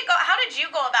 How did it go? How did you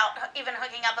go about even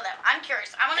hooking up with him? I'm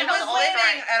curious. I want He to know was the whole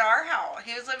living story. at our house.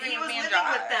 He was living He with was me and living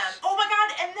Josh. with them. Oh my God!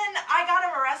 And then I got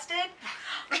him arrested.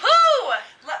 Who?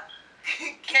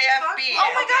 KFB. Oh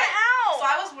my God! How? So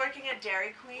I was working at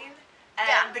Dairy Queen, and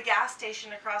Yeah. the gas station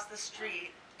across the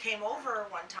street came over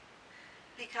one time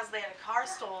because they had a car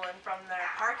stolen from their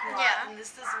parking lot. Yeah. And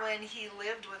this is when he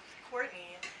lived with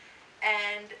Courtney.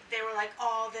 And they were like,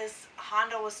 oh, this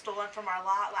Honda was stolen from our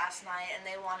lot last night, and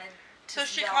they wanted to So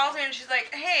she know. calls me and she's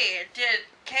like, hey, did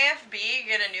KFB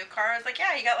get a new car? I was like,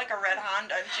 yeah, he got like a red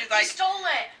Honda. And she's He like, stole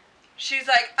it. she's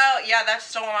like, oh, yeah, that's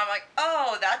stolen. I'm like,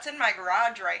 oh, that's in my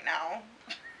garage right now.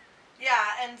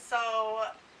 Yeah, and so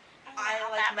I How'd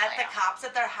like that met play the out? cops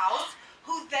at their house,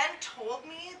 who then told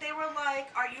me, they were like,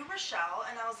 are you Rochelle?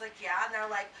 And I was like, yeah. And they're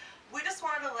like, we just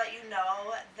wanted to let you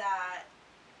know that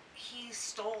he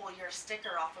stole your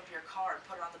sticker off of your car and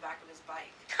put it on the back of his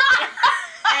bike.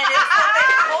 And they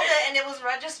pulled it, and it was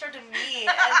registered to me.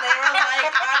 And they were like,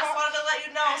 I just wanted to let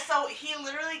you know. So he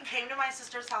literally came to my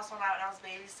sister's house one night when I was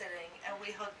babysitting, and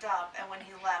we hooked up. And when he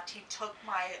left, he took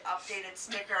my updated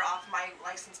sticker off my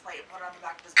license plate and put it on the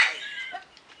back of his bike.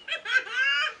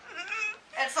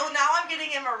 And so now I'm getting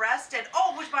him arrested.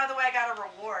 Oh, which by the way, I got a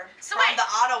reward So from wait, the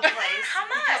auto place. how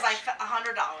much? Because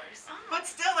 $100. Oh. But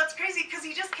still, that's crazy because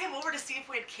he just came over to see if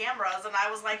we had cameras, and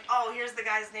I was like, oh, here's the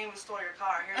guy's name who stole your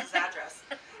car. Here's his address.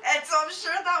 And so I'm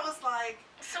sure that was like.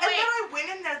 So and wait. then I went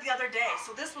in there the other day.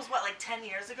 So this was what, like 10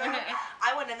 years ago? Mhm.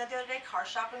 I went in there the other day car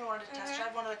shopping. We wanted to test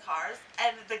drive one of the cars,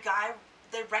 and the guy,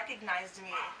 they recognized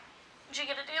me. Did you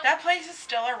get a deal? That place is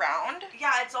still around?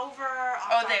 Yeah, it's over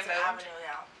off Oh, they Johnson moved? Avenue,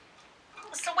 yeah.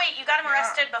 So wait, you got him Yeah.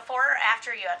 arrested before or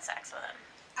after you had sex with him?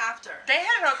 After. They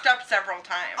had hooked up several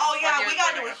times. Oh when yeah, he we was got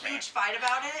into living a with me. huge fight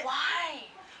about it. Why?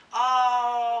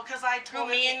 Oh, because I Who, told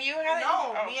me him. and you had it?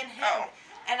 No, Oh. me and him. Oh.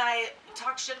 And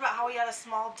talked shit about how he had a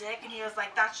small dick, and he was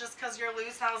like, that's just because you're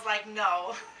loose. And I was like,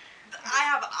 no. I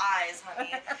have eyes,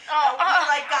 honey. And we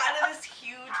like got into this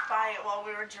huge fight while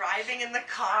we were driving in the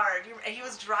car. He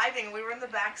was driving and we were in the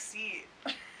back seat.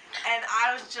 And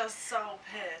I was just so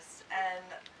pissed. And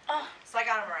so I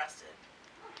got him arrested.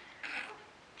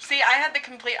 See, I had the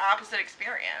complete opposite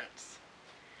experience.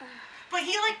 But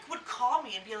he like would call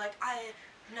me and be like, I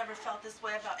never felt this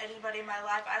way about anybody in my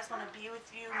life. I just want to be with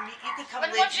you. You could come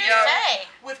live what'd you say?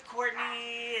 with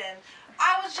Courtney. And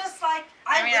I was just like,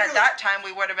 I mean, at that time,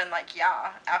 we would have been like,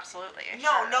 yeah, absolutely.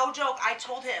 No, no joke. I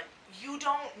told him, you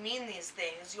don't mean these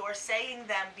things. You're saying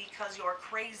them because you're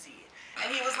crazy.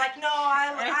 And he was like, no,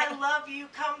 I love you.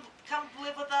 Come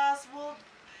live with us.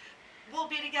 We'll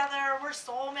be together. We're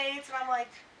soulmates. And I'm like,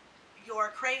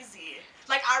 you're crazy.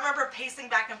 Like, I remember pacing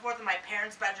back and forth in my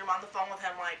parents' bedroom on the phone with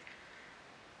him, like,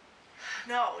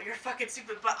 no, you're fucking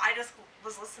stupid. But I just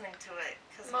was listening to it.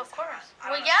 Well, of course.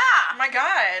 Well, yeah. Oh my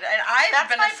God. And I've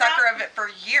been a sucker of it for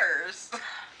years.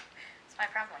 It's my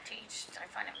problem with Teach. I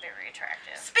find it very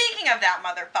attractive. Speaking of that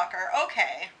motherfucker,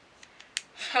 okay.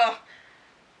 So,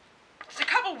 just a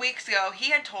couple weeks ago,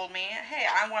 he had told me, hey,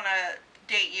 I want to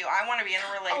date you. I want to be in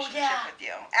a relationship with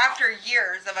you. After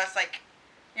years of us, like,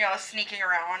 you know, sneaking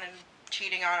around and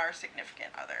cheating on our significant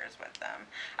others with them.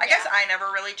 I guess I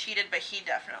never really cheated, but he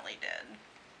definitely did.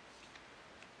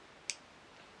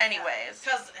 Anyways.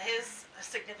 Because his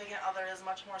significant other is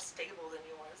much more stable than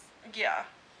yours. Yeah.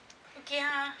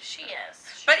 Yeah, she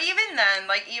is. But even then,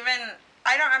 like,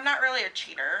 I'm not really a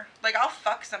cheater. Like, I'll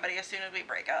fuck somebody as soon as we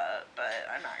break up, but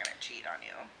I'm not gonna cheat on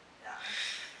you.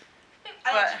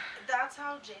 Yeah. That's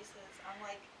how Jace is. I'm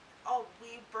like, oh,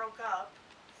 we broke up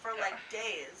for like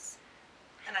days,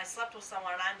 and I slept with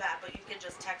someone, and I'm bad, but you can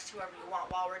just text whoever you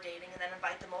want while we're dating, and then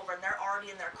invite them over, and they're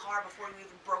already in their car before you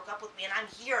even broke up with me, and I'm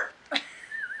here.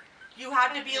 You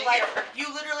had to be like,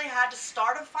 you literally had to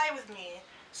start a fight with me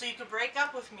so you could break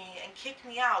up with me and kick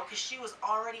me out because she was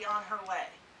already on her way.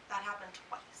 That happened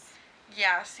twice.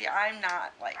 Yeah, see, I'm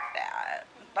not like that.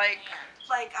 Like,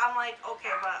 I'm like,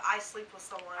 okay, but I sleep with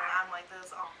someone, and I'm like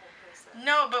this awful person.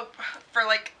 No, but for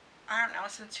like, I don't know,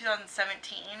 since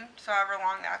 2017, so however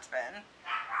long that's been,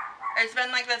 it's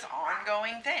been like this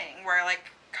ongoing thing where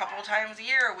like a couple times a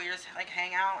year we just like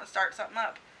hang out and start something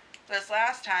up. This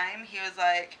last time, he was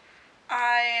like,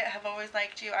 I have always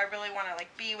liked you. I really want to,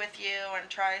 like, be with you and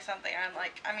try something. I'm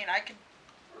like, I mean, I could,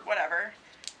 whatever.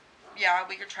 Yeah,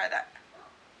 we could try that.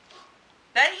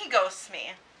 Then he ghosts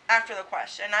me after the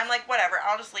question. I'm like, whatever,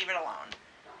 I'll just leave it alone.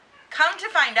 Come to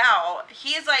find out,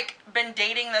 he's, like, been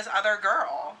dating this other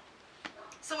girl.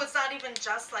 So it's not even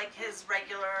just, like, his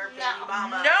regular baby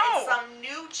mama. No. It's some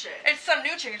new chick. It's some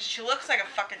new chick. She looks like a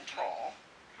fucking troll.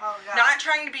 Oh, God. Not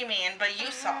trying to be mean, but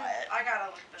you saw it. I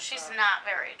gotta look this She's up. not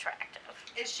very attractive.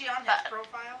 Is she on his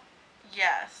profile?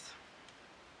 Yes.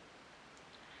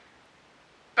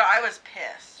 But I was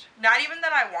pissed. Not even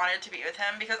that I wanted to be with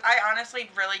him, because I honestly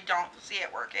really don't see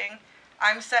it working.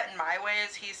 I'm set in my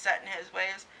ways, he's set in his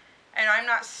ways, and I'm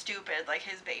not stupid like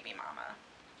his baby mama.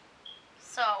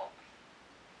 So.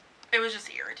 It was just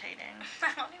irritating.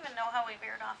 I don't even know how we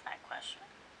veered off that question.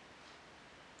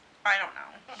 I don't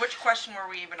know. Which question were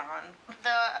we even on?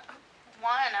 The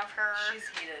one of her. She's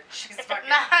heated. She's fucking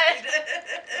not heated.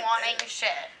 wanting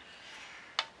shit.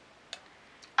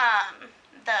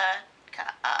 The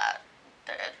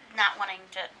not wanting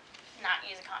to not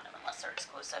use a condom unless they're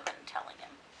exclusive and telling him.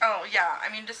 Oh, yeah.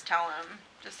 I mean, just tell him.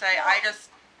 Just say, I just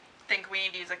think we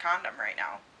need to use a condom right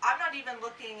now. I'm not even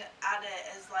looking at it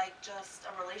as, like, just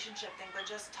a relationship thing, but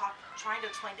just trying to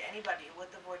explain to anybody with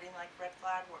avoiding, like, red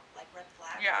flag.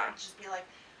 Yeah. Just be like,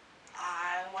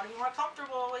 I want to be more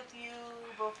comfortable with you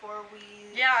before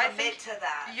we commit to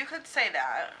that. You could say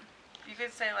that. You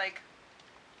could say, like,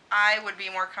 I would be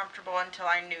more comfortable until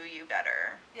I knew you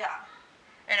better. Yeah.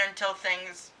 And until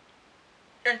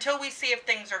we see if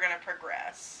things are going to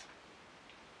progress.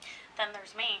 Then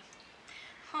there's me.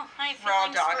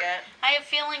 I have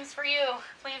feelings for you.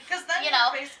 We've, because then you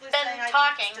know, basically been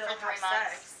talking for 3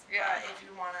 months. Yeah. But if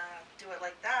you want to do it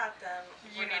like that, then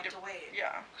you need to wait.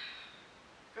 Yeah.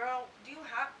 Girl, do you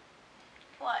have...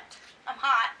 What? I'm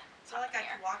hot. It's not like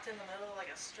I walked in the middle of like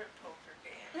a strip poker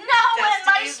game. No, and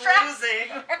my straps...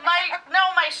 losing.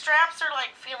 my straps are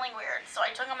like feeling weird, so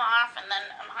I took them off and then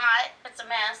I'm hot. It's a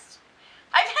mess.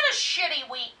 I've had a shitty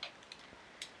week.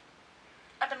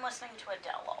 I've been listening to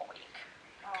Adele all week.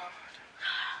 Oh.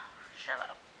 Shut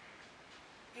up.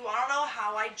 You want to know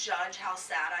how I judge how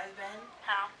sad I've been?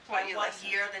 How? What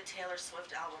year the Taylor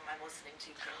Swift album I'm listening to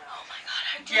came out. Oh my god,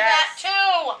 I do that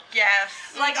too! Yes.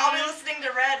 Like, I'll be listening to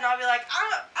Red, and I'll be like,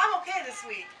 I'm okay this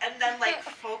week. And then, like,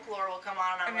 Folklore will come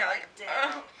on, and I'm like,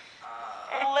 damn.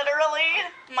 Literally,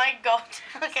 my go-to.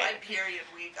 Okay. My period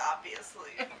week,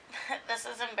 obviously. This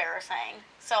is embarrassing.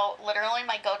 So, literally,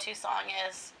 my go-to song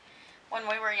is When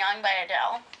We Were Young by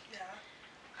Adele. Yeah.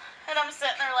 And I'm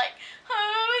sitting there like, oh,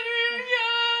 when we were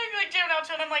young, like jamming out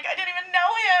to it. I'm like, I didn't even know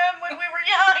him when we were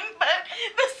young, but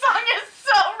this song is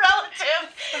so relative.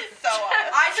 So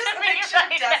I just picture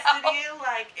right Destiny now.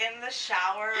 like in the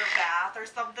shower or bath or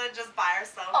something, just by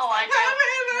herself. Oh, like, I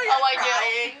do. Oh, I do.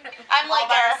 I'm all like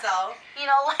by a, herself. you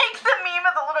know, like the meme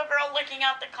of the little girl looking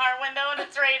out the car window and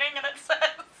it's raining and it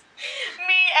says,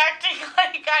 me acting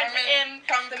like I'm in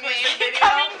Come to music video.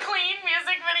 Coming Clean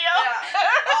music video.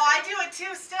 Yeah. Oh, I do it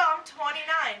too. Still, I'm 29.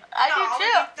 I do I'll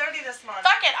too. be 30 this month.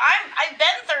 Fuck it, I've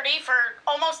been 30 for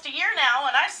almost a year now,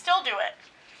 and I still do it.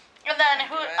 And then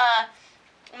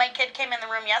my kid came in the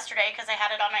room yesterday because I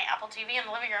had it on my Apple TV in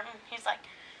the living room. And he's like,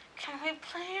 "Can we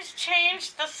please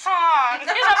change the song?" And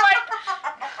I'm like,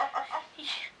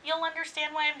 "You'll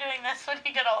understand why I'm doing this when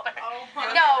you get older." Oh my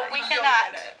No, God. we You'll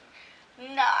cannot. get it.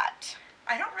 Not.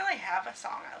 I don't really have a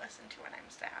song I listen to when I'm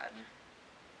sad.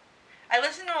 I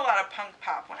listen to a lot of punk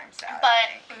pop when I'm sad.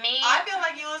 But me, I feel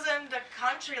like you listen to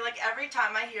country. Like every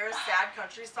time I hear a sad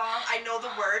country song, I know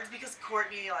the words because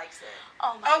Courtney likes it.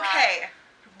 oh my God. Okay.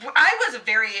 I was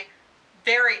very,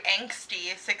 very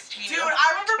angsty 16. Dude,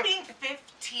 I remember being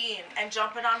 15 and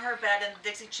jumping on her bed and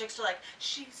Dixie Chicks were like,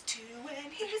 she's 2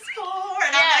 and he's 4.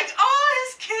 And I'm like, oh,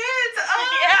 his kids.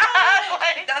 Oh. Yeah.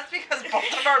 Like, That's because both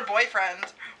of our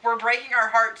boyfriends were breaking our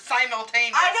hearts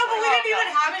simultaneously. I know, but we Oh, didn't even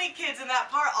God. have any kids, and that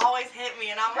part always hit me,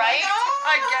 and I'm Right? like, oh.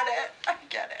 I get it. I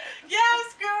get it.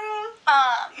 Yes, girl.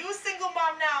 You a single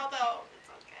mom now, though. It's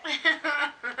okay.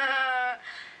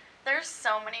 There's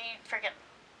so many freaking.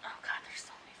 Oh God, there's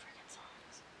so many freaking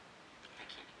songs. I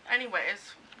can't.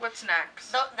 Anyways, what's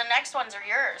next? The next ones are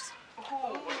yours.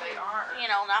 Ooh, they are. You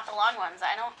know, not the long ones.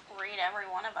 I don't read every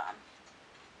one of them.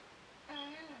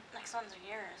 Next ones are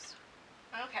yours.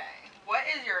 Okay. What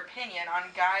is your opinion on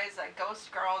guys that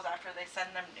ghost girls after they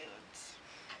send them nudes?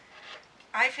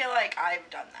 I feel like I've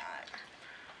done that.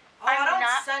 Oh, I I'm don't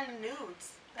not- send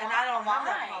nudes, and I don't have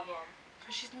that Why? problem.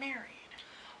 Because she's married.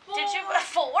 Did you Well,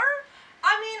 before?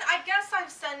 I mean, I guess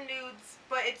I've sent nudes,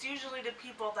 but it's usually to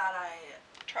people that I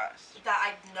Trust.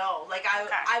 know. Like Okay.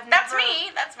 I've That's never,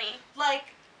 me. That's me. Like,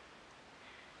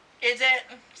 Is it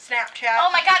Snapchat?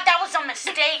 Oh my God, that was a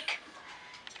mistake.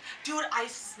 dude, I I put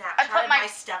Snapchatted my- my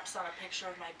stepson a picture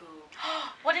of my boob.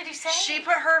 What did he say? She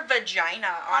put her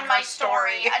vagina on my her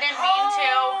story. I didn't mean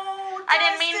to. Oh, I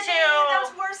didn't mean Destiny, to.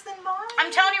 That's worse than mine.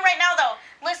 I'm telling you right now, though.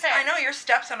 Listen. I know your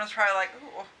stepson was probably like,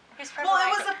 ooh, He's probably Well, it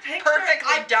like, was a picture.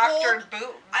 perfectly I doctored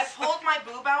pulled- boobs. I pulled my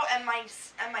boob out, and my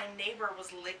neighbor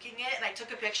was licking it, and I took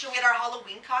a picture. We had our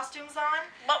Halloween costumes on.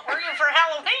 What were you for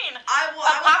Halloween? I A was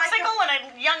like popsicle and a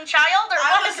young child, or I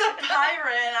what? was a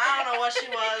pirate. And I don't know what she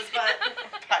was, but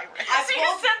Pirate. I So you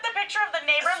pulled- sent the picture of the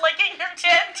neighbor licking your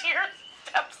tit to your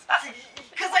stepson.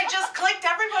 because I just clicked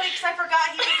everybody because I forgot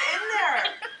he was in there.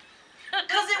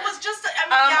 Because it was just,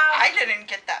 I didn't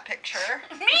get that picture.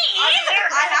 Me either.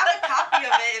 I have a copy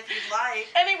of it if you'd like.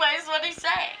 Anyways, what'd he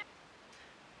say?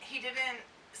 He didn't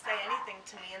say anything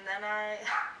to me, and then I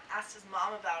asked his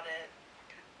mom about it.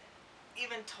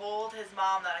 Even told his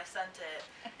mom that I sent it,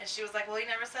 and she was like, "Well, he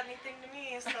never said anything to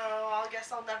me, so I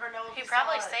guess I'll never know if He he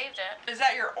probably saw it." saved it. Is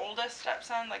that your oldest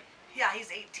stepson? Like, Yeah,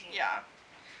 he's 18. yeah.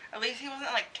 At least he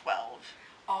wasn't like 12.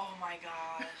 Oh my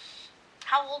gosh.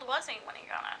 How old was he when he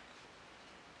got it?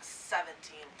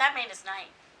 17. That made his night.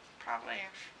 Probably.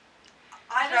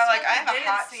 I So just like, I hope have he a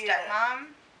didn't hot see it.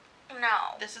 stepmom. No.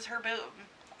 This is her boob.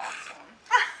 Awesome.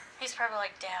 He's probably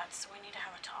like, Dad, so we need to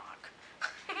have a talk.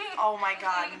 Oh my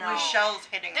god, no. Rochelle's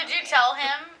hitting Did on you me. tell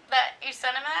him that you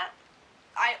sent him that?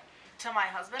 To my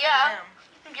husband Yeah. and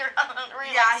him. Your husband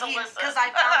really Yeah, likes to listen. because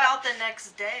I found out the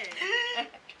next day.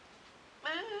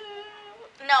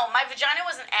 No, my vagina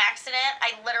was an accident.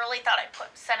 I literally thought I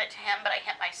sent it to him, but I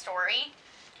hit my story.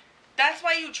 That's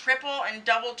why you triple and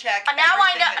double check. Now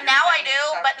I everything know. that you're Now I sending do.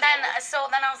 stuff But then, to.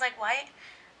 I was like, what?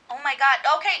 Oh my God.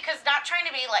 Okay, because not trying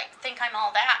to be like think I'm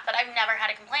all that, but I've never had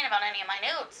a complaint about any of my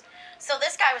nudes. So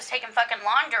this guy was taking fucking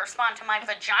long to respond to my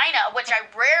vagina, which I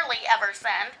rarely ever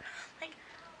send. Like,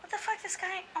 what the fuck, this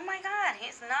guy? Oh my God,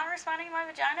 he's not responding to my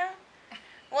vagina.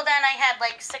 Well, then I had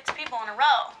like 6 people in a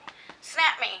row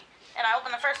snap me. And I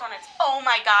opened the first one, it's, oh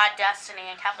my God, Destiny,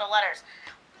 in capital letters.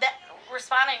 That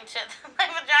responding to my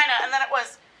vagina, and then it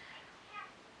was,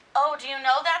 oh, do you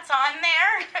know that's on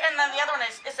there? And then the other one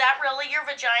is that really your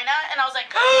vagina? And I was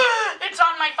like, it's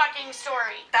on my fucking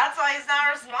story. That's why he's not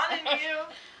responding to you.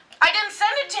 I didn't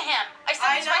send it to him. I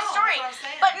sent it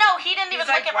he didn't even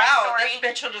like, look at wow, my story. this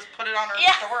bitch will just put it on her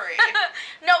Yeah. story.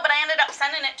 No, but I ended up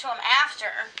sending it to him after.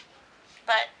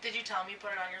 But Did you tell him you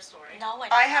put it on your story? no,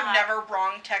 I have never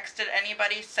wrong texted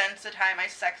anybody since the time I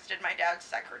sexted my dad's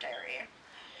secretary.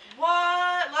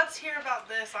 What? Let's hear about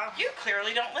this. You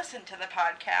clearly don't listen to the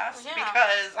podcast Yeah.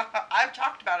 because I've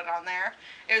talked about it on there.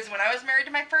 It was when I was married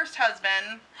to my first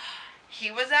husband.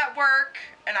 He was at work,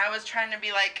 and I was trying to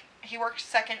be like, he worked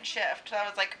second shift. So I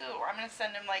was like, ooh, I'm going to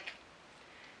send him like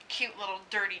cute little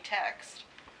dirty text.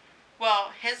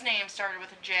 Well, his name started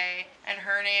with a J, and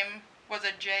her name was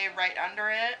a J right under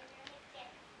it.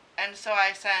 And so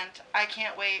I sent, I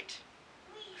can't wait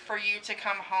for you to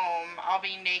come home. I'll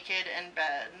be naked in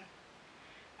bed.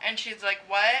 And she's like,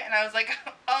 what? And I was like,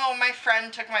 oh, my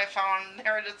friend took my phone. They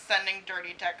were just sending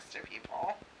dirty texts to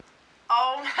people.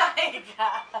 Oh my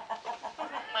god. Oh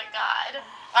my god.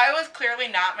 I was clearly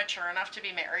not mature enough to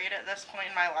be married at this point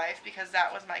in my life because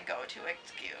that was my go-to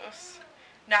excuse.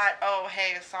 Not, oh,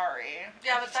 hey, sorry.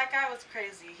 Yeah, but that guy was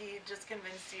crazy. He just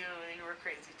convinced you were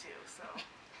crazy too, so.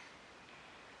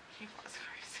 He was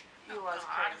crazy. He was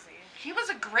crazy. He was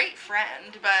a great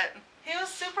friend, but He was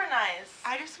super nice.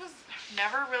 I just was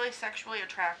never really sexually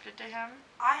attracted to him.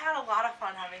 I had a lot of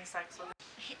fun having sex with him.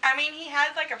 He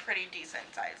had like a pretty decent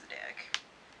sized dick.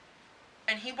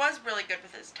 And he was really good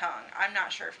with his tongue. I'm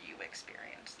not sure if you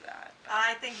experienced that. But.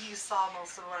 I think you saw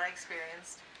most of what I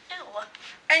experienced. Ew.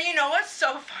 And you know what's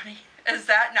so funny is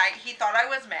that night he thought I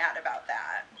was mad about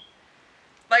that.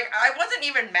 Like, I wasn't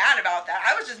even mad about that.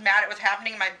 I was just mad it was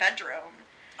happening in my bedroom.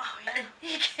 Oh, yeah. And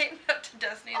he came up to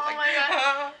Destiny. He's Oh like, my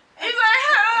God. He's He's like,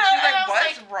 she's and I like, was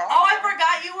what's like, wrong? Oh, I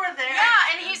forgot you were there.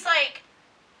 yeah, and he's like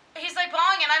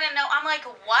bawling, and I didn't know. I'm like,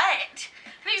 what?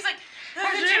 And he's like, I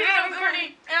cheated on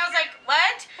Courtney. And I was like,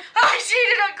 what? Oh, I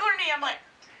cheated on Courtney. I'm like,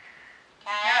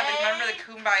 okay. Yeah, remember the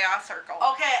Kumbaya circle.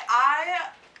 Okay,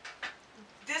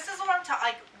 this is what I'm talking,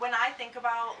 like, when I think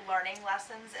about learning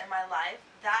lessons in my life,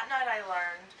 that night I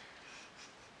learned,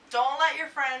 don't let your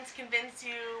friends convince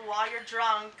you while you're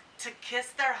drunk to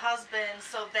kiss their husband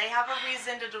so they have a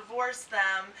reason to divorce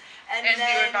them, and And he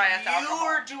then would buy us you alcohol.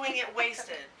 are doing it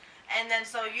wasted. And then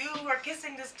so you were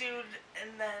kissing this dude,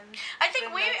 and then... I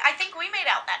think we made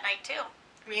out that night too.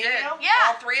 We did. Yeah.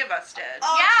 All three of us did.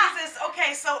 Oh, Yeah. Jesus.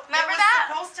 Okay, so Remember it was that?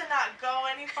 supposed to not go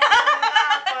any farther than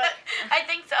that, but I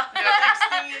think so. the next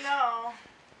thing you know...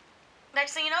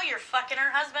 Next thing you know, you're fucking her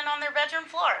husband on their bedroom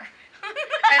floor.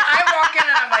 And I walk in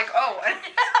and I'm like, oh, and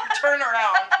turn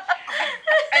around.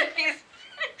 And he's...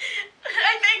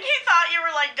 I think he thought you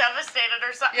were like devastated or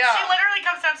something. Yeah. She literally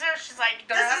comes downstairs. She's like,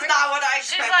 This is not what I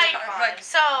She's expected like, to find. like,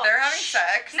 so they're having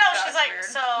sex. No, That's she's like, weird.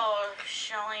 so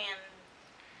Shelly and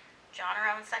John are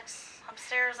having sex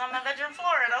upstairs on the bedroom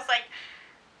floor, and I was like,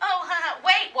 oh,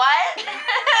 wait, what?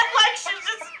 Like she's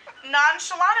just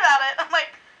nonchalant about it. I'm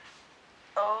like,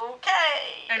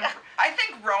 okay. And I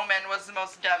think Roman was the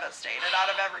most devastated out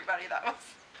of everybody that was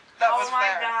Oh my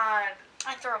there. God.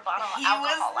 I threw a bottle of He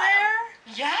was alcohol at him. there?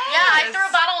 Yes. Yeah, I threw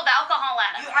a bottle of alcohol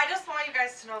at him. I just want you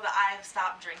guys to know that I have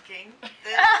stopped drinking.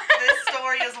 This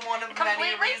story is one of many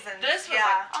Completely? reasons. This was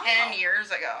yeah. like 10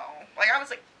 years ago. Like, I was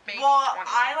like maybe Well, 20.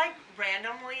 I like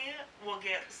randomly will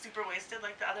get super wasted.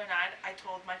 Like the other night, I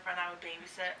told my friend I would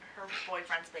babysit her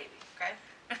boyfriend's baby, okay?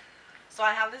 So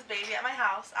I have this baby at my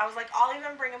house. I was like, I'll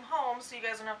even bring him home so you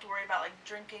guys don't have to worry about like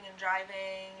drinking and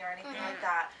driving or anything like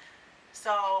that.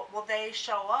 So, well, they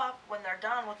show up when they're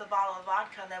done with a bottle of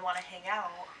vodka and they want to hang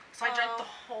out. So I drank the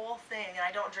whole thing and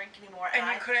I don't drink anymore. And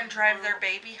you I couldn't drive their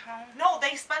baby home? No,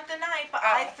 they spent the night, but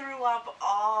I threw up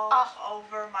all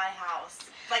over my house.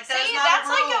 Like, there's See, not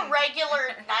that's a room. like a regular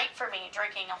night for me,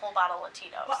 drinking a whole bottle of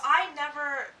Tito's. But I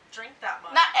never drink that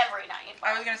much. Not every night.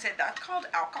 I was going to say, that's called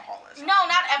alcoholism. No,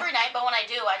 not every night, but when I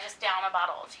do, I just down a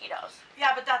bottle of Tito's.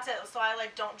 Yeah, but that's it. So I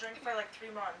like don't drink for like 3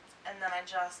 months, and then I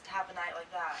just have a night like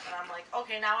that, and I'm like,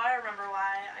 okay, now I remember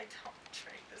why I don't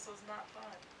drink. This was not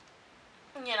fun.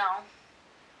 You know.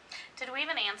 Did we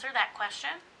even answer that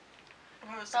question?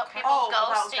 What was About the people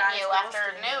about ghosting guys you after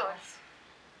ghosting you. nudes.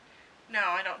 No,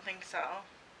 I don't think so.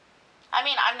 I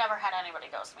mean, I've never had anybody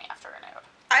ghost me after a nude.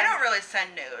 I don't really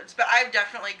send nudes, but I've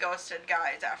definitely ghosted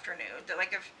guys after nude.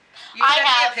 Like, if you I send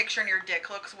me have. a picture and your dick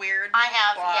looks weird, I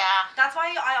have, block. yeah. That's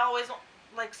why I always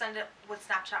like send it with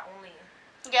Snapchat only.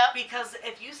 Yep. Because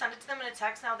if you send it to them in a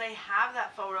text now, they have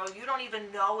that photo. You don't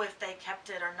even know if they kept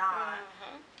it or not.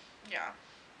 Mm-hmm. Yeah.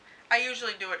 I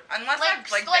usually do it, unless Like-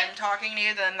 I've like- been talking to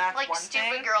you, then that's Like one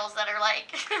stupid thing. girls that are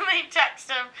like, they text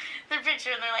them their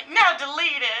picture and they're like, no,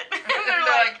 delete it. And They're they're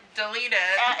like, delete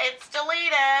it. it's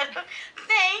deleted.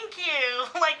 Thank you.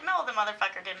 Like, no, the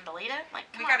motherfucker didn't delete it.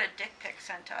 Like, We come got on. a dick pic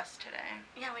sent to us today.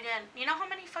 Yeah, we did. You know how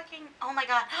many fucking... Oh, my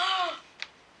God.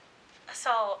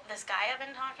 So, this guy I've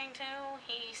been talking to,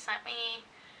 he sent me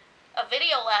a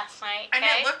video last night, And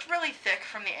okay? it looked really thick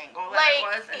from the angle that Like, it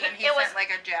was, and then he it was- sent,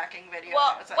 like, a jacking video.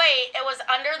 Well, and it was like, wait, it was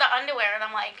under the underwear, and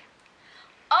I'm like,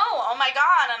 oh my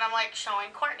god, and I'm like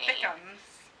showing Courtney thickums.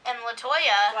 and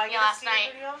LaToya Do I get to last see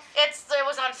night. the video? It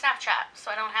was on Snapchat,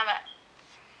 so I don't have it.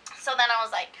 So then I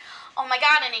was like, oh my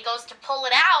god, and he goes to pull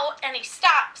it out, and he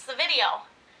stops the video.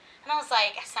 And I was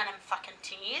like, I sent him fucking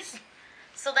tease.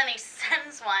 So then he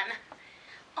sends one.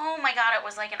 Oh my god, it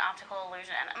was like an optical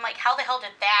illusion. I'm like, how the hell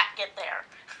did that get there?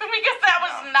 Because that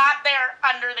was not there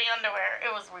under the underwear.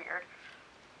 It was weird.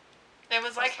 It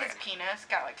was like his penis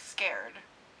got, like, scared.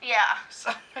 Yeah.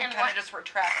 So it And kind of just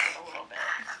retracted a little bit.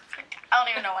 I don't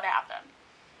even know what happened.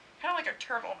 Kind of like a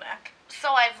turtleneck.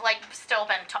 So I've like still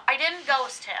been. I didn't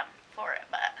ghost him for it,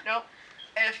 but Nope.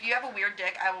 If you have a weird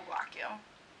dick, I will block you.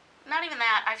 not even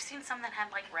that. I've seen some that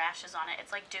had like rashes on it.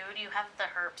 It's like, dude, you have the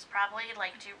herpes probably.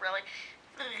 Like, do you really?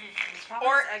 It's probably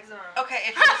Or- his eczema. Okay,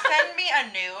 if you send me a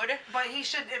nude, But he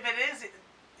should, if it is,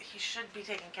 he should be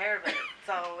taking care of it.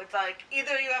 So it's like,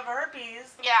 either you have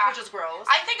herpes, Yeah. which is gross,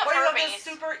 I think of or you have herpes. this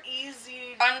super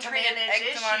easy untreated to manage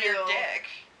eczema on your issue. dick.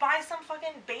 Buy some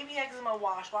fucking baby eczema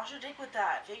wash. Wash your dick with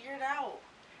that. Figure it out.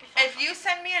 If you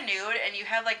send me a nude and you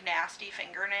have, like, nasty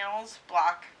fingernails,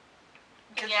 block.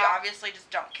 Because you Yeah. obviously just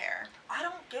don't care. I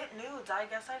don't get nudes. I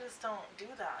guess I just don't do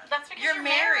that. That's because You're you're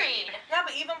married. Yeah,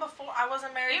 but even before, I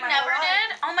wasn't married You my never whole life.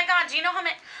 did? Oh my god, do you know how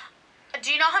many?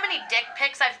 Do you know how many dick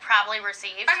pics I've probably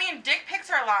received? I mean, dick pics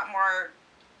are a lot more.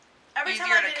 Every time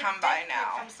easier I to get come a by dick pic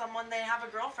now. from someone, they have a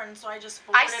girlfriend, so I just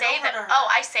I forward it save over it. to her. Oh,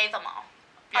 I save them all.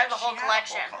 I have a she whole had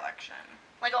collection. A whole collection.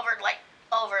 Like over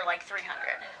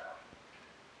 300.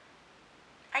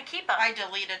 I keep them. I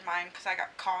deleted mine because I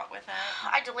got caught with it.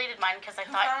 I deleted mine because I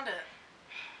Who thought found it?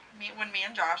 When me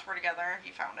and Josh were together,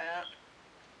 he found it.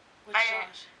 Which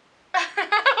Josh?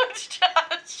 Which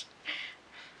Josh?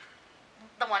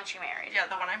 The one she married. Yeah,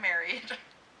 the one I married.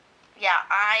 Yeah,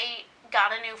 I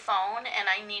got a new phone and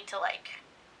I need to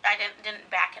I didn't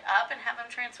back it up and have him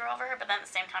transfer over, but then at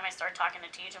the same time I started talking to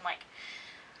Tej. I'm like,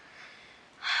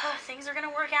 things are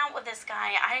gonna work out with this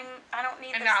guy. I don't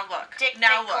need And this now look. dick pic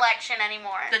Now look. collection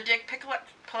anymore. The dick pic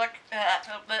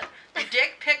the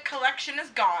dick pic collection is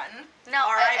gone, No,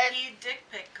 R.I.P. dick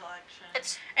pic collection.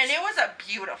 it's. and it was a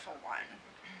beautiful one.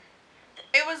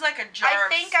 It was like a jar I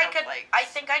think of I could. snowflakes. I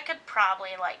think I could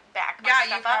probably back my Yeah, stuff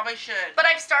you up. probably should. But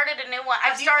I've started a new one.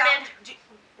 I've Have you started.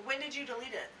 when did you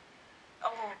delete it?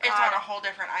 Oh It's on God. a whole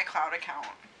different iCloud account.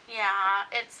 Yeah,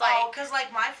 it's Because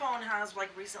my phone has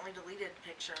recently deleted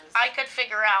pictures. I could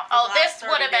figure out. For the Oh, this last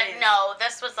would have 30 been days.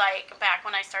 this was back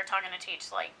when I started talking to Teach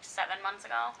 7 months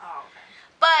ago. Oh, okay.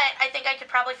 But I think I could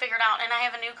probably figure it out, and I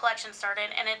have a new collection started,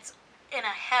 and it's in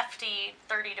a hefty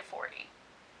 30 to 40.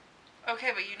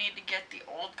 Okay, but you need to get the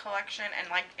old collection and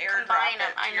Combine airdrop them,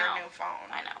 it I to your know. new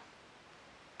phone. I know.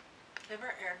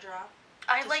 Ever airdrop?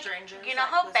 I To strangers you know at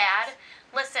how Christmas? bad.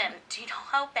 Listen, do you know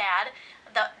how bad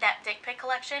that dick pic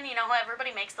collection? You know how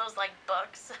everybody makes those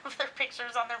books of their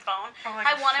pictures on their phone. Or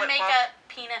I a want to flip make book. a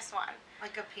penis one.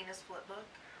 Like a penis flip book?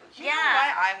 You know Yeah.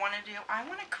 what I want to do? I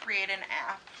want to create an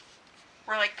app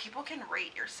where people can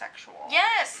rate your sexual.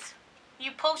 Yes.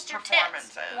 You post your tits,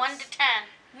 Performances. 1 to 10.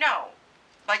 No.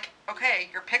 Okay,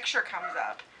 your picture comes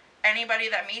up. Anybody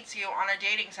that meets you on a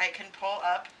dating site can pull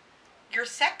up your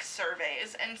sex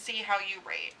surveys and see how you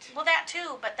rate. Well, that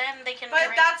too, but then they can. But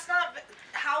rate- that's not.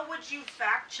 How would you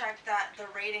fact check that the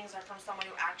ratings are from someone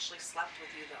who actually slept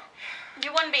with you, though?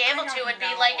 You wouldn't be able to. don't It'd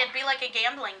be know. like a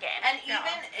gambling game. And Yeah.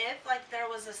 even if there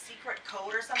was a secret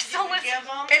code or something So you could listen, give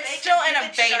them, it's they still could in give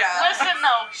a it to you. beta. Listen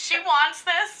though, she wants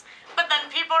this, but then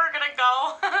people are gonna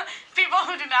go. People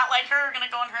who do not like her are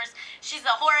gonna go on hers. She's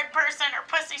a horrid person. Her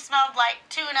pussy smelled like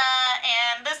tuna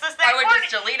and this, that. I would Courtney-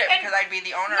 just delete it and- because I'd be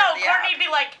the owner No, of the Courtney'd app. be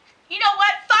like, you know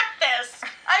what? Fuck this.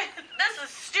 This is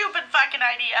stupid fucking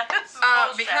idea. This is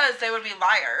bullshit. Because they would be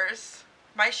liars.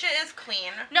 My shit is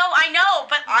clean. No, I know,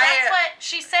 but that's what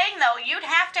she's saying though. You'd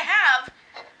have to have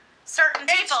certain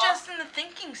people. It's just in the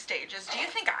thinking stages. Do you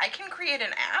think I can create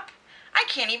an app? I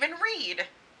can't even read.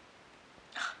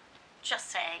 Just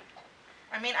saying.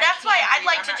 I mean, That's I why can I'd read.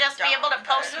 like I'm to not just be able to dumb,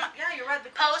 post but- my- Yeah, you read the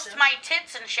Post question. my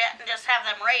tits and shit and just have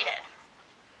them rated.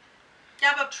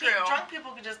 Yeah, but True. drunk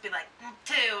people could just be like,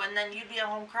 2, and then you'd be at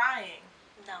home crying.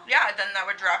 No. Yeah, then that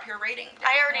would drop your rating down.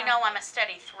 I already Yeah. know I'm a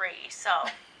steady 3, so.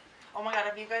 Oh my god,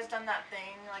 have you guys done that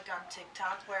thing on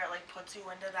TikTok where it puts you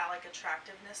into that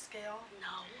attractiveness scale?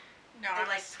 No. No, It,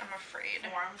 I'm afraid.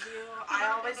 Forms you. I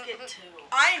always get 2.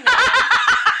 I know.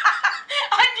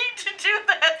 I need to do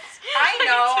this. I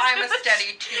know need to I'm do a this.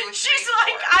 steady 2, 3, She's 4.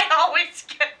 like, I always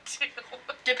get 2.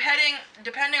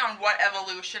 depending on what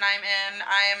evolution I'm in,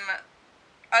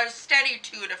 I'm a steady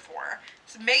 2 to 4.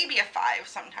 So maybe a 5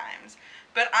 sometimes.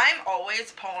 But I'm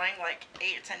always pulling like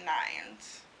 8s and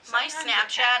 9s. My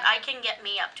Sometimes Snapchat, I can get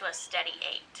me up to a steady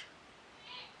 8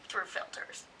 through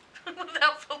filters.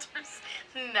 Without filters,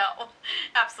 no,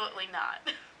 absolutely not.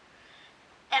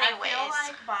 Anyways. I feel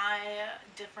like my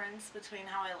difference between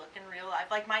how I look in real life,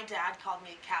 like my dad called me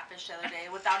a catfish the other day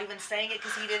without even saying it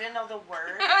because he didn't know the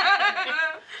word.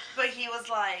 But he was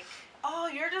like, oh,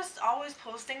 you're just always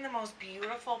posting the most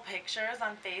beautiful pictures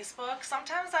on Facebook.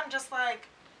 Sometimes I'm just like,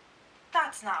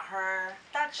 that's not her.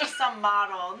 That's just some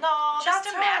model. No, Just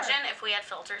that's imagine her. if we had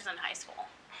filters in high school.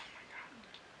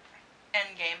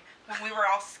 Endgame. When we were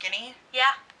all skinny,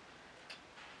 Yeah.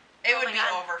 it Oh would my be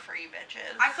God. over for you bitches.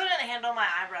 I couldn't handle my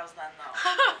eyebrows then,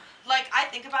 though. Like, I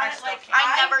think about I it, still like, can't.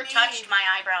 I never touched my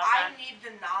eyebrows I then. need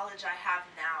the knowledge I have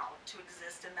now to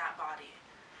exist in that body.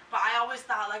 But I always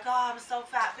thought, like, oh, I'm so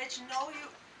fat. Bitch, no,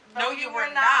 you were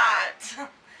not.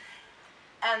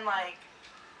 And, like,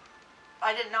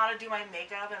 I didn't know how to do my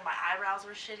makeup, and my eyebrows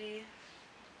were shitty.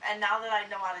 And now that I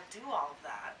know how to do all of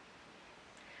that.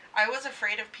 I was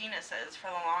afraid of penises for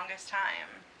the longest time.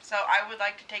 So I would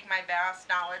like to take my vast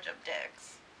knowledge of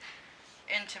dicks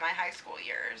into my high school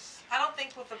years. I don't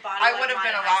think with a body I like would have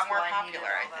mine been a in high lot more school, I needed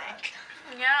popular, I all that.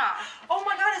 think. Yeah. Oh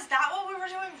my god, is that what we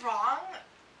were doing wrong?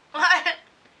 What?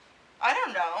 I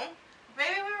don't know.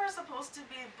 Maybe we were supposed to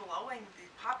be blowing the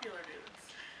popular dudes.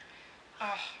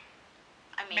 Ugh,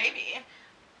 I mean, maybe.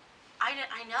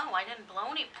 I know, I didn't blow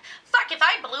any. Fuck, if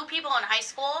I blew people in high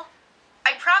school,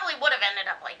 I probably would have ended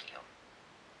up like you.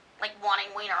 Like wanting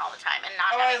wiener all the time and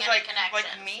not having any connections. Like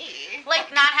me.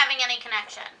 Like not having any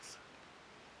connections.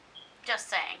 Just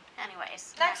saying.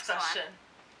 Anyways. Next question.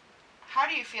 How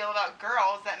do you feel about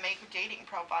girls that make dating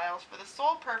profiles for the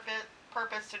sole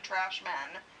purpose to trash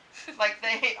men? Like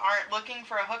they aren't looking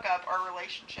for a hookup or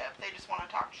relationship. They just want to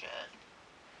talk shit.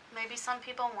 Maybe some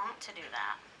people want to do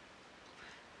that.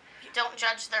 Don't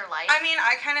judge their life. I mean,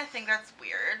 I kind of think that's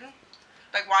weird.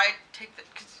 Like, why take the...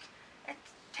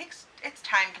 Because it's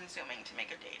time consuming to make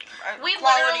a dating... We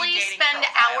quality literally dating spend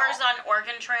profile. hours on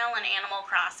Oregon Trail and Animal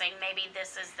Crossing. Maybe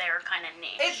this is their kind of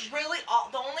niche. It's really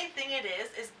all. The only thing it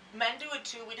is men do it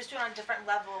too. We just do it on a different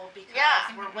level because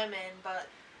Yeah. we're women. But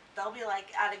they'll be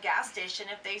like at a gas station,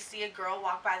 if they see a girl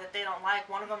walk by that they don't like,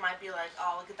 one of them might be like,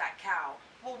 "Oh, look at that cow."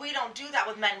 Well, we don't do that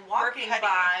with men walking petty.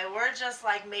 by. We're just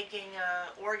like making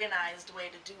a organized way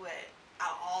to do it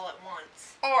all at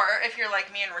once. Or, if you're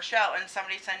like me and Rochelle and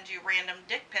somebody sends you random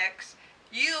dick pics,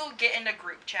 you get in a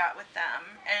group chat with them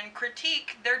and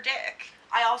critique their dick.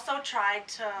 I also tried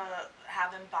to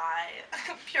have him buy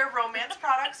Pure Romance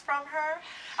products from her.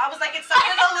 I was like, it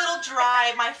sounded a little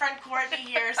dry. My friend Courtney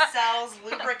here sells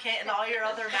lubricant and all your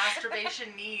other masturbation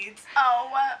needs. Oh,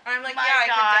 And I'm like, my yeah, I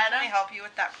God. can definitely help you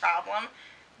with that problem.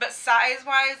 But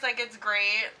size-wise, like, it's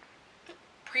great.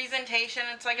 Presentation,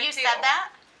 it's like a You 2. said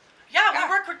that? Yeah, Yeah. we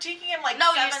were critiquing him like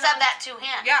No, 7 you said on- that to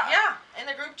him. Yeah. Yeah, in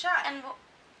the group chat. And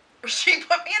She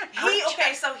put me in a group chat.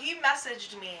 Okay, so he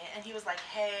messaged me and he was like,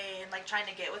 hey, and like trying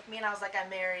to get with me, and I was like, I'm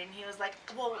married, and he was like,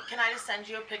 well, can I just send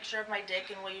you a picture of my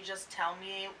dick and will you just tell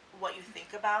me what you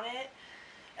think about it?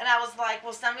 And I was like,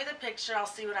 well, send me the picture, I'll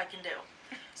see what I can do.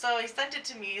 So he sent it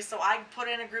to me, so I put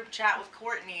it in a group chat with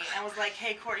Courtney and was like,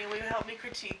 hey Courtney, will you help me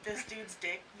critique this dude's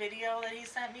dick video that he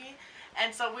sent me?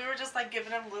 And so we were just like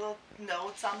giving him little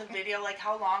notes on the video, like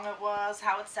how long it was,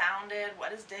 how it sounded,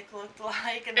 what his dick looked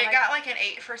like. And It got like an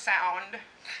 8 for sound,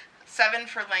 7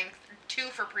 for length, 2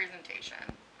 for presentation.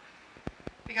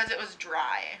 Because it was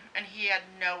dry, and he had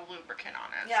no lubricant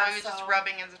on it. Yeah, so he was just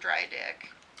rubbing his dry dick.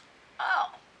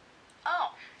 oh.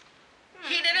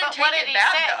 He didn't But take what did it he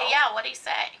bad, say? though. Yeah, what did he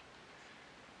say?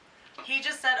 He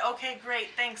just said, okay, great,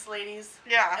 thanks, ladies.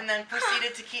 Yeah. And then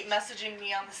proceeded to keep messaging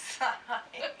me on the side.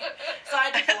 So I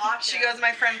had to block She him. goes,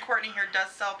 my friend Courtney here does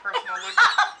sell personal lubricant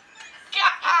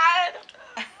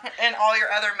God. and all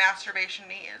your other masturbation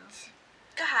needs.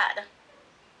 God.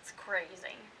 It's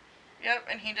crazy. Yep,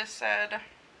 and he just said,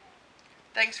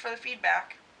 thanks for the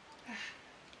feedback.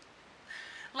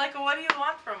 Like, what do you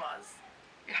want from us?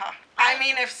 Yeah. I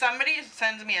mean, if somebody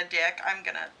sends me a dick, I'm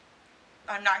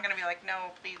not gonna be like,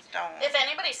 no, please don't. If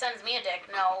anybody sends me a dick,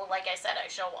 no, like I said, I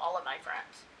show all of my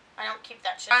friends. I don't keep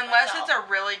that shit Unless to myself. it's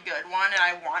a really good one and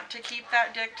I want to keep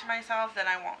that dick to myself, then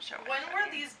I won't show it. When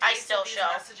were these I dates still of these show.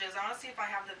 messages? I want to see if I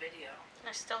have the video.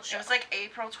 I still It show. was like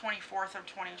April 24th of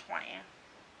 2020.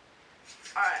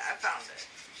 Alright, I found it.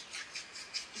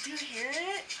 Do you hear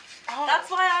it? Oh. That's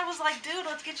why I was like, dude,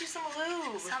 let's get you some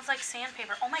lube. Sounds like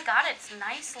sandpaper. Oh my God, it's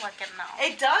nice looking though.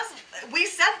 It does. We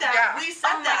said that. Yeah. We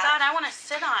said Oh my that. God, I want to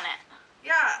sit on it.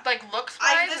 Yeah. Like,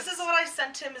 looks-wise? This is what I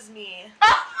sent him as me.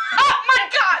 Oh my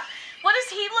god! What does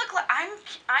he look like?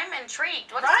 I'm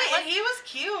intrigued. What does he look? He was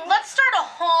cute. Let's start a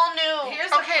whole new Here's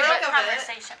the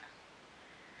conversation.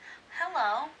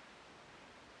 Hello.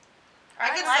 I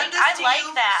could like send this to like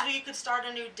you that. so you could start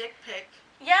a new dick pic.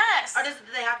 Yes. Or do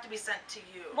they have to be sent to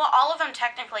you? Well, all of them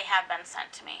technically have been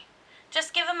sent to me.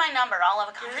 Just give him my number. I'll have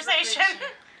a conversation.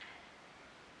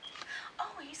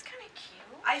 Oh, he's kind of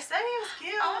cute. I said he was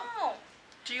cute. Oh.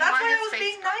 That's why I was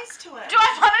being nice to him. Do I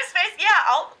want his face? Yeah,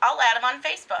 I'll add him on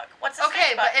Facebook. What's his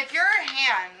Okay, Facebook? but if your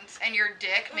hands and your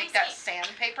dick make that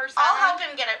sandpaper sound... I'll help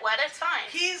him get it wet. It's fine.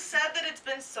 He said that it's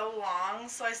been so long,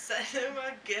 so I sent him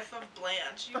a gif of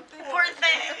Blanche. You Poor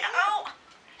thing. Oh.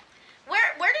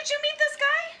 Where did you meet this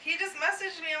guy? He just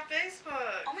messaged me on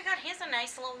Facebook. Oh my god, he has a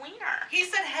nice little wiener. He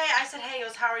said, hey. I said, hey. He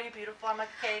goes, how are you, beautiful? I'm like,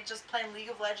 okay, just playing League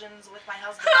of Legends with my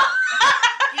husband.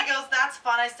 He goes, that's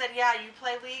fun. I said, yeah, you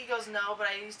play League? He goes, no, but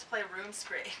I used to play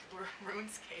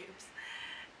RuneScapes.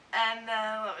 And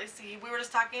let me see. We were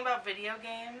just talking about video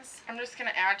games. I'm just going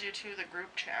to add you to the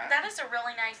group chat. That is a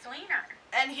really nice wiener.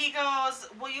 And he goes,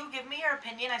 will you give me your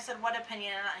opinion? I said, what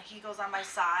opinion? And he goes, on my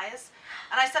size.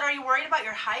 And I said, are you worried about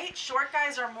your height? Short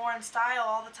guys are more in style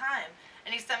all the time.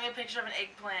 And he sent me a picture of an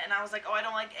eggplant. And I was like, oh, I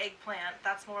don't like eggplant.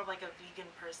 That's more of like a vegan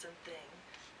person thing.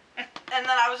 And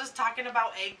then I was just talking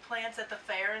about eggplants at the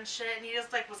fair and shit. And he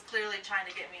just like was clearly trying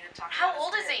to get me to talk How about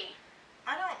old is he?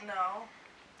 I don't know.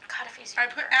 God, if he's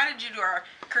added you to our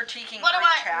critiquing What do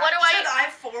I- chat. what do Should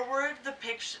I forward the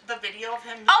video of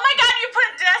him? Oh my god, you put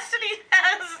Destiny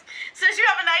says you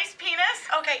have a nice penis?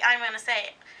 Okay, I'm gonna say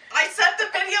it. I sent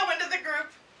the video into the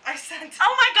group.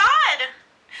 Oh my god!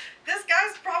 This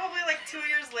guy's probably like 2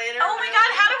 years later. Oh my god,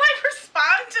 how do I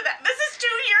respond to that? This is 2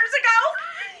 years ago?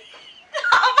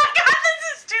 Oh my god, this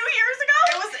is 2 years ago?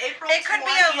 It was April. It could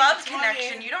be a love 2020.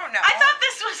 connection. You don't know. I thought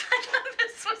this was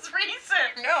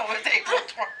recent. No, it's April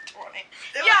 2020.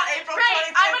 April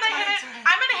right. 25th,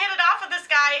 I'm gonna hit it off with this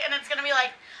guy, and it's gonna be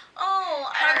like, oh,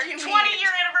 our How'd you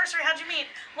 20-year anniversary. How'd you meet?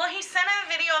 Well, he sent a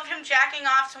video of him jacking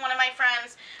off to one of my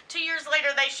friends. 2 years later,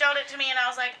 they showed it to me, and I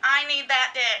was like, I need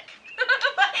that dick.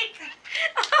 Like,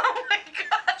 oh my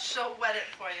gosh. She'll wet it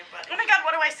for you, buddy. Oh my god,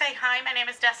 what do I say? Hi, my name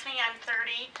is Destiny. I'm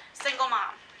 30, single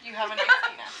mom. You have a nice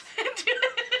penis.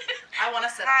 I want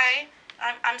to sit. Hi,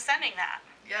 I'm sending that.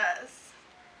 Yes.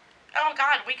 Oh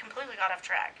god, we completely got off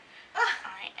track.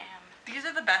 I am. These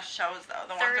are the best shows, though.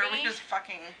 The ones where we just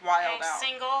fucking wild a out.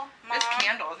 single mom. This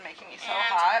candle is making me so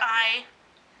and hot. I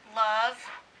love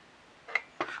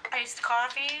iced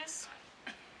coffees.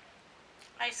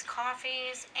 Iced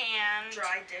coffees and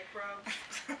Dry dick rubs.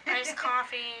 iced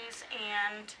coffees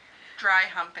and Dry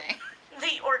humping.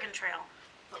 the Oregon Trail.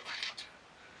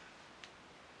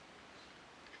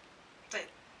 The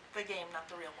game, not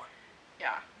the real one.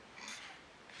 Yeah.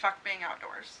 Fuck being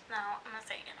outdoors. No, I'm gonna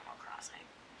say Animal Crossing.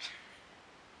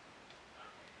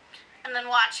 And then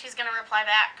watch, he's gonna reply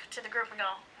back to the group and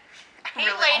go, "Hey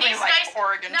Really ladies, only like nice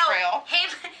Oregon no, Trail.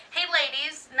 Hey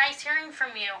ladies, nice hearing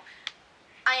from you.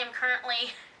 I am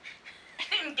currently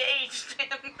engaged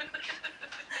in." And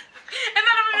then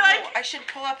I'm gonna be like, I should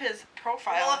pull up his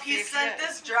profile. Well, and if he see sent is.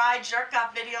 this dry jerk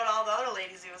off video to all the other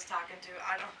ladies he was talking to,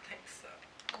 I don't think so.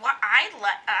 "What? I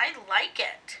like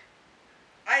it.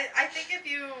 I think if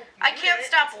you I can't it's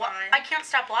stop. fine. I can't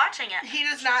stop watching it." He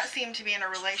does not seem to be in a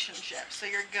relationship, so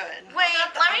you're good. Wait,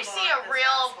 not the let me uncle see of a this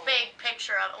real asshole. big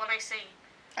picture of it. Let me see.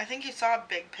 I think you saw a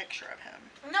big picture of him.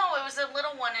 No, it was a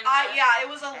little one in Yeah, it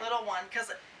was a little one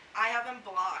because I have him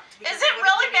blocked. Is it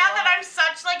really bad that I'm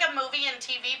such like a movie and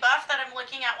TV buff that I'm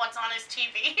looking at what's on his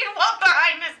TV while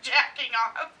behind is jacking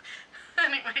off?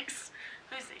 Anyways,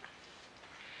 let me see.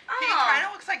 He kind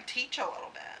of looks like Teach a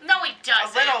little bit. No, he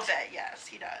doesn't. A little bit, yes,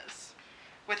 he does.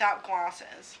 Without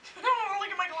glasses. Oh, look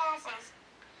at my glasses.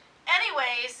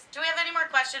 Anyways, do we have any more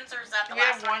questions, or is that the We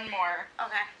last have one more.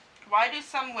 Okay. Why do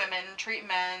some women treat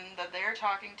men that they are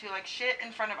talking to like shit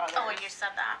in front of others? Oh, you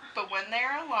said that. But when they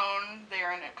are alone, they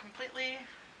are in a completely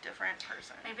different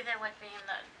person. Maybe they like being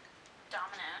the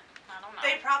dominant. I don't know.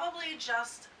 They probably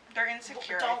just They're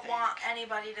insecure. don't want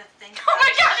anybody to think. Oh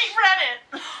my god, he read it!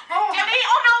 Oh. Did he?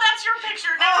 Oh no, that's your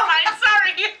picture. Never mind,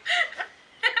 sorry.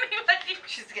 Anyway.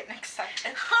 She's getting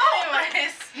excited. Oh.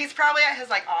 Anyways, He's probably at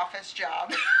his like office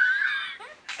job.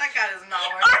 that guy is not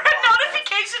Or working. a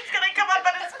notification's gonna come up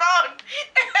on his phone.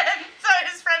 And so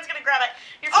his friend's gonna grab it.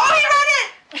 Your Oh, phone he read it!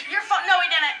 Your phone, no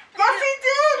he didn't. Yes, he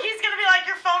did! He's gonna be like,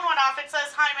 your phone went off. It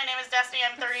says, "Hi, my name is Destiny.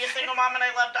 I'm 30, a single mom, and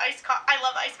I love iced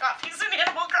coffees and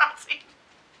Animal Crossing."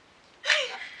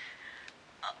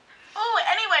 Oh,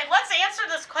 anyway, let's answer answer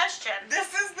this question.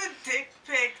 This is the dick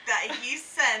pic that he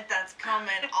sent that's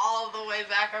coming all the way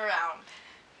back around.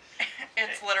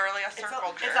 It's literally a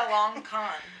circle jerk. It's a long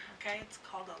con. Okay, it's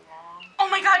called a long. Oh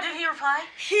my God! Did he reply?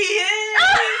 He is.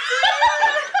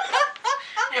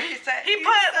 What did he say? He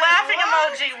put laughing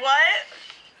emoji.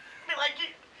 What? Like.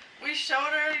 We showed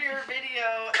her your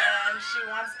video and she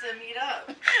wants to meet up.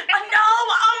 No!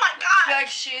 Oh my I God! feel like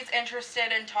she's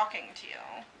interested in talking to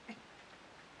you.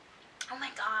 Oh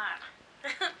my God.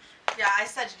 Yeah, I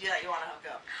said to you that you want to hook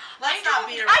up. I don't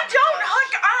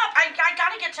hook up. I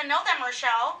gotta get to know them,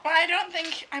 Rochelle. Well, I don't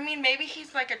think. I mean, maybe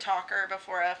he's like a talker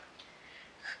before a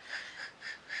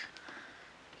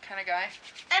kind of guy.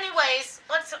 Anyways,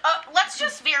 let's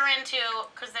just veer into,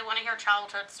 because they want to hear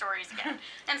childhood stories again.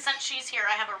 And since she's here,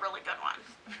 I have a really good one.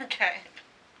 Okay.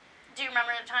 Do you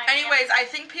remember the time? Anyways, I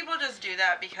think people just do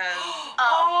that because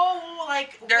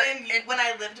like when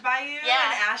I lived by you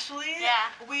in Ashley,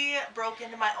 we broke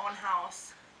into my own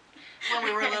house when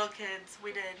we were little kids.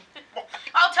 We did.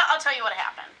 I'll tell you what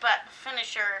happened, but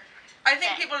finish your. I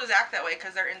think people just act that way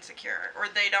because they're insecure or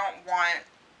they don't want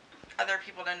other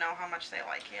people to know how much they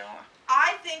like you.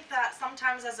 I think that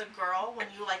sometimes as a girl, when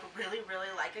you like really, really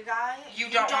like a guy, you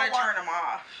don't want to turn him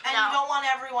off. And you don't want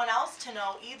everyone else to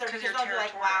know either because they'll be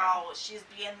like, wow, she's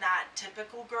being that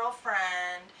typical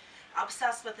girlfriend,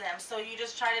 obsessed with him. So you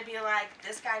just try to be like,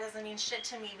 this guy doesn't mean shit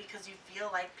to me because you feel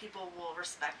like people will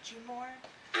respect you more.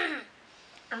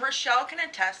 And Rochelle can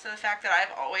attest to the fact that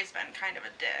I've always been kind of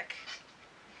a dick.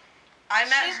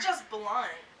 She's just blunt.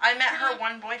 I met her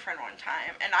one boyfriend one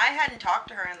time, and I hadn't talked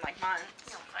to her in like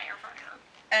months.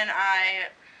 And I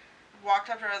walked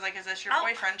up to her, I was like, is this your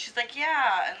boyfriend? She's like,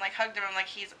 yeah, and like hugged him. I'm like,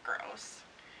 he's gross.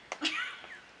 You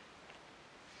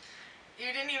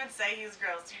didn't even say he's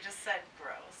gross. You just said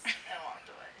gross and walked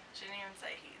away. She didn't even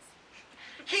say he's.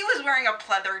 He was wearing a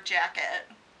pleather jacket.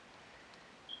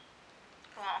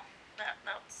 Well, that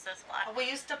says a lot. We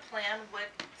used to plan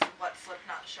what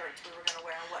Slipknot shirts we were going to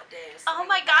wear on what days. Oh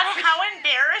my God, how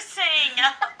embarrassing.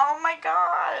 Oh my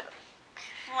God.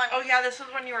 Oh yeah, this was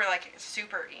when you were like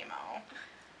super emo.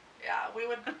 Yeah, we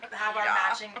would have our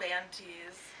matching band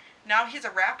tees. Now he's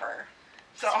a rapper.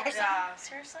 So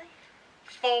Seriously?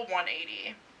 Full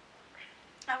 180.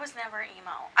 I was never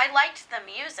emo. I liked the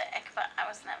music, but I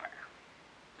was never.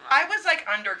 I was like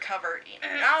undercover emo.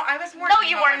 No, I was more. No, emo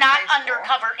you were in not high school.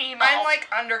 undercover emo. I'm like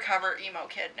undercover emo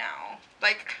kid now.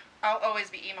 Like I'll always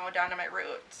be emo down to my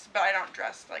roots, but I don't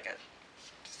dress like a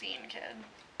scene kid.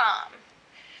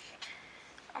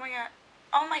 Oh my God.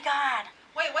 Oh my God.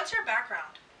 Wait, what's your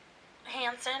background?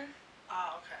 Hanson.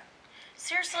 Oh, okay.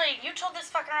 Seriously, you told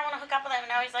this fucker I want to hook up with him, and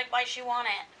now he's like, why she want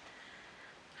it?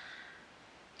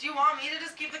 Do you want me to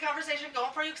just keep the conversation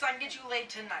going for you? Because I can get you laid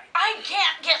tonight. I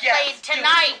can't get laid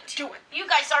tonight. Do it. You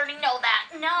guys already know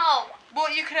that. No.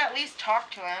 Well, you could at least talk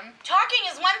to him. Talking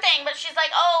is one thing, but she's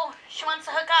like, oh, she wants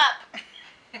to hook up.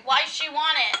 Why she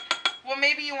want it? Well,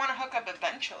 maybe you want to hook up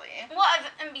eventually. Well,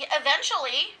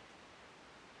 eventually,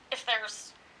 if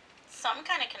there's some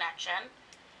kind of connection.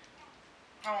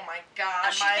 Oh my God!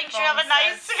 She thinks you have a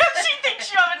nice. She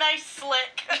thinks you have a nice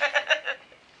slick.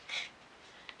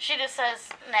 She just says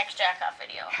next jack off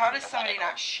video. How does somebody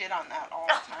not shit on that all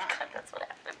the time? Oh my God, that's what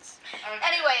happens. Okay.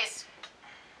 Anyways,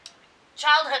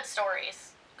 childhood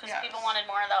stories, because people wanted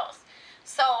more of those.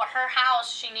 So her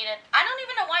house, she needed. I don't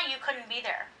even know why you couldn't be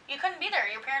there. You couldn't be there.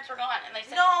 Your parents were gone, and they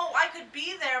said. No, I could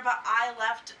be there, but I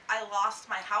lost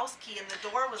my house key, and the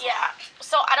door was locked.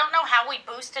 So I don't know how we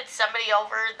boosted somebody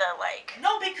over the like.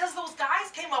 No, because those guys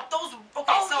came up.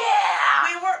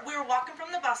 We were walking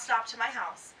from the bus stop to my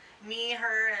house. Me,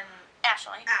 her, and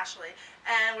Ashley.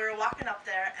 And we were walking up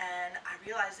there, and I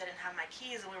realized I didn't have my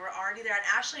keys, and we were already there. And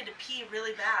Ashley had to pee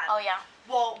really bad. Oh, yeah.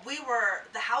 Well,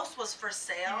 the house was for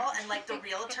sale, and, like, the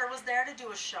realtor was there to do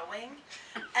a showing.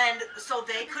 And so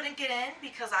they couldn't get in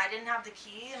because I didn't have the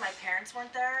key, and my parents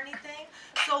weren't there or anything.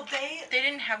 So they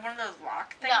didn't have one of those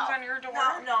lock things on your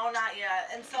door? No, not yet.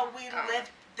 And so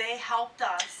they helped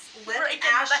us lift Break into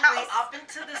Ashley the house. up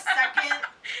into the second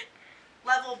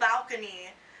level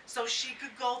balcony so she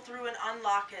could go through and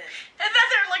unlock it. And then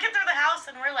they're looking through the house,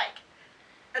 and we're like.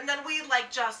 And then we,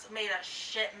 like, just made a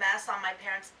shit mess on my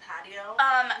parents' patio.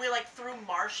 We, like, threw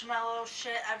marshmallow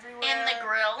shit everywhere.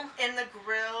 In the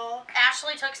grill.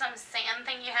 Ashley took some sand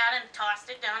thing you had and tossed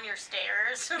it down your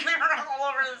stairs. And they were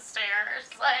all over the stairs.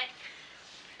 Like,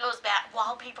 it was bad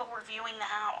while people were viewing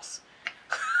the house.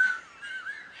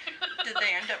 Did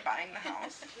they end up buying the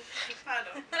house? I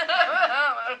don't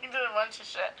know. We did a bunch of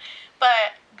shit.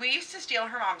 But. We used to steal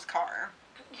her mom's car.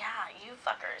 Yeah, you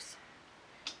fuckers.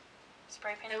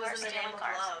 Spray painted It was cars, in the name stealing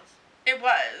cars. of love. It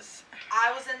was.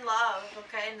 I was in love,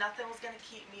 okay? Nothing was going to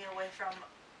keep me away from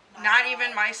Not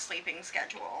even my sleeping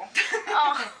schedule.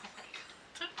 Oh.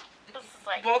 This is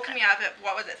like... Woke me up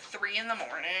at, 3 in the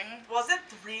morning? Was it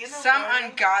 3 in the Some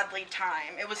morning? ungodly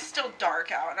time. It was still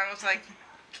dark out, and I was like,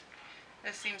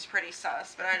 this seems pretty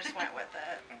sus, but I just went with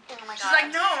it. Oh my God. She's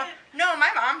like, no, my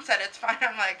mom said it's fine.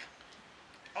 I'm like,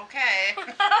 okay.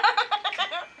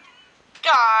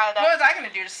 God. What was I going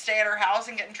to do? Just stay at her house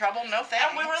and get in trouble? No thanks.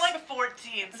 And we were like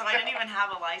 14, so I didn't even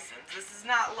have a license. This is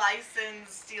not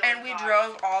licensed stealing And we cars.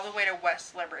 drove all the way to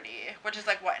West Liberty, which is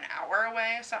like, what, an hour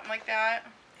away? Something like that?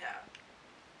 Yeah.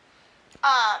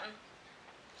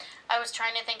 I was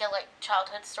trying to think of like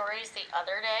childhood stories the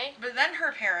other day. But then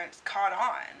her parents caught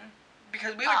on,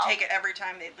 because we would take it every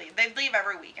time they'd leave. They'd leave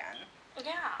every weekend.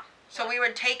 Yeah. So we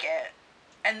would take it,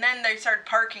 and then they started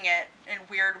parking it in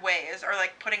weird ways, or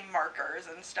like putting markers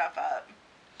and stuff up.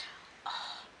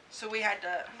 So we had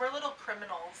to... We're little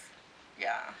criminals.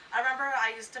 Yeah. I remember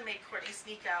I used to make Courtney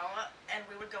sneak out, and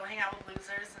we would go hang out with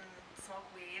losers and smoke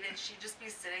weed, and she'd just be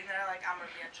sitting there like, I'm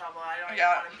gonna be in trouble. I don't even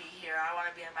want to be here. I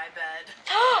want to be in my bed.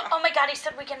 Oh my God, he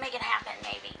said we can make it happen,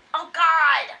 maybe. Oh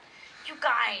God. You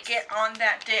guys. Get on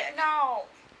that dick. No.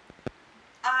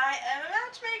 I am a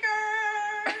matchmaker.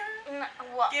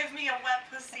 What? Give me a wet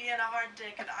pussy and a hard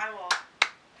dick, and I will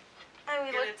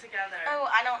get it together. Oh,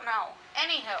 I don't know.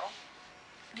 Anywho.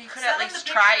 You could Send at him the least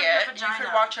picture try of your it. You vagina.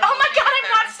 could watch a Oh my movie God, with I'm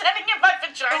them. not sending him my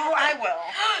vagina. Oh, I will.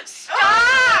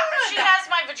 Stop! She has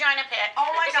my vagina pic. Oh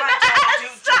my God,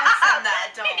 don't send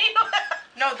that. Don't.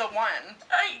 No, the one.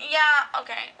 Yeah,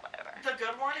 okay, whatever. The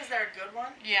good one? Is there a good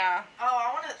one? Yeah. Oh, I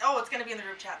want to. Oh, it's gonna be in the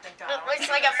group chat. Thank God. It looks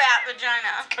like a fat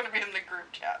vagina. It's gonna be in the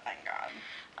group chat, thank God.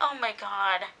 Oh my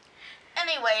God.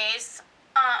 Anyways,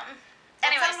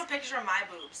 Send him a picture of my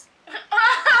boobs.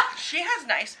 She has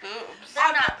nice boobs.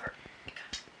 They're not.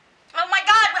 Oh my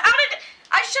God, how did...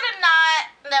 I should have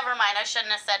not... Never mind, I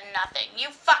shouldn't have said nothing. You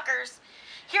fuckers.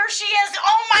 Here she is.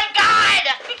 Oh my God!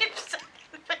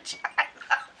 Vaginas.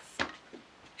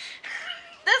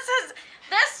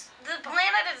 The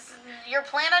planet is... Your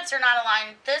planets are not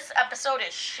aligned. This episode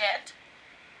is shit.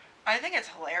 I think it's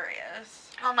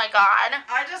hilarious. Oh my God.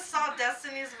 I just saw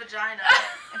Destiny's vagina.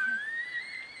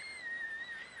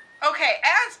 Okay,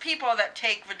 as people that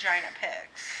take vagina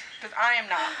pics, because I am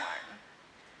not one,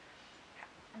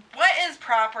 what is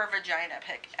proper vagina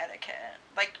pic etiquette?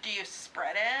 Like, do you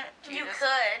spread it? You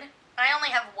could. I only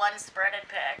have one spreaded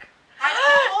pic.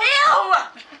 Ew!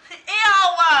 Ew!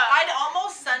 I'd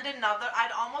almost send another.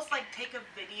 I'd almost like take a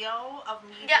video of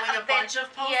me doing a bunch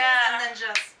of poses and then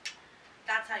just.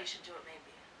 That's how you should do it,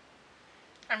 maybe.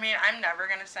 I mean, I'm never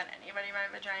gonna send anybody my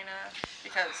vagina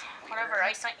because. Whatever,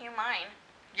 I sent you mine.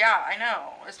 Yeah, I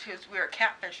know. It's because we were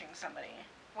catfishing somebody.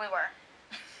 We were.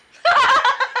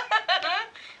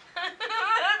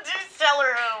 Just tell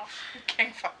her who.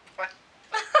 King fuckboy.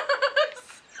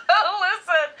 So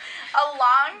listen, a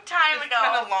long time It's ago.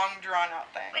 been a long,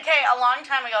 drawn-out thing. Okay, a long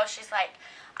time ago, she's like,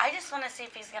 I just want to see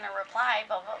if he's gonna reply.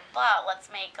 Blah blah blah. Let's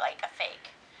make like a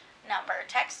fake number,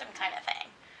 text him kind of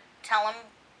thing. Tell him,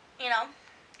 you know.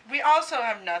 We also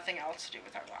have nothing else to do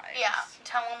with our lives. Yeah,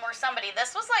 tell him we're somebody.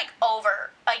 This was like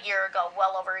over a year ago,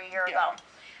 well over a year ago.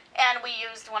 And we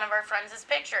used one of our friends'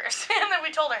 pictures. And then we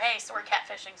told her, hey, so we're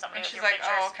catfishing somebody And with she's your like,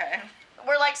 pictures. oh, okay.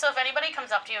 We're like, so if anybody comes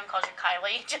up to you and calls you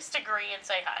Kylie, just agree and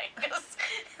say hi. Because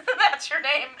that's your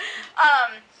name.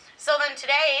 So then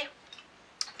today,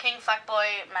 King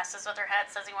Fuckboy messes with her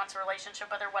head, says he wants a relationship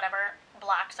with her, whatever,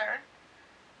 blocks her.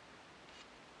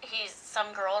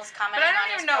 Some girls commenting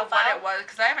on his profile. But I don't even know what it was,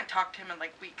 because I haven't talked to him in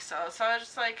like weeks, so I was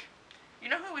just like, you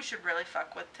know who we should really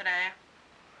fuck with today?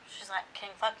 She's like,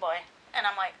 King Fuckboy. And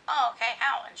I'm like, oh, okay,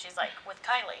 how? And she's like, with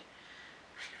Kylie.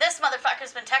 This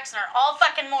motherfucker's been texting her all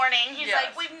fucking morning. He's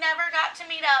like, we've never got to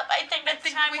meet up. I think it's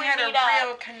time we had meet a up.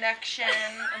 real connection.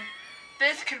 And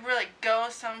this could really go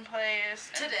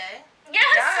someplace. Today?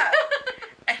 Yes!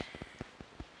 Yeah.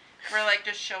 We're like,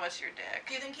 just show us your dick.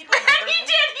 Do you think he'd remember He me?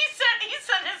 did. He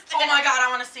sent his dick. Oh my God,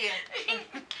 I want to see it.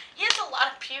 He has a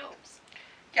lot of pubes.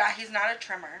 Yeah, he's not a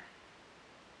trimmer.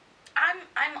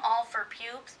 I'm all for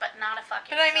pubes, but not a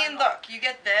fucking But I mean, jungle. look, you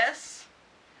get this,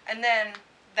 and then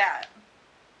that.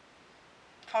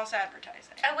 False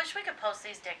advertising. I wish we could post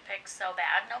these dick pics so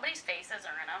bad. Nobody's faces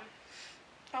are in them.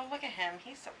 Oh, look at him.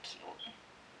 He's so cute.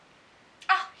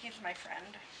 Oh. He's my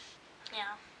friend.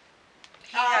 Yeah.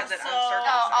 He has it so-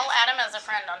 uncircumcised. I'll add him as a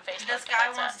friend on Facebook. This guy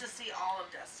that's wants it. to see all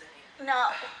of Destiny.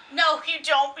 No, you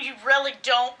don't. You really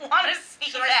don't want to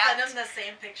see Should that. I send him the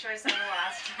same picture I sent him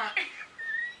last time?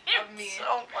 You of me?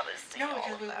 don't want to see No, all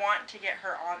because of we that. want to get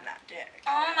her on that dick.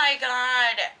 Oh my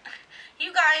God.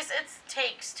 You guys, it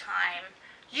takes time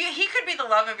He could be the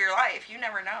love of your life. You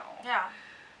never know. Yeah.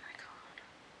 Oh my God.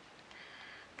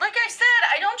 Like I said,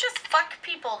 I don't just fuck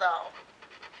people, though.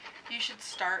 You should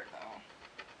start,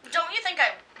 though. Don't you think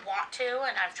I want to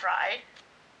and I've tried?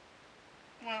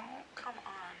 Well, Come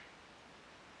on.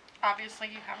 obviously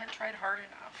you haven't tried hard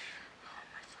enough. Oh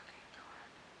my fucking God.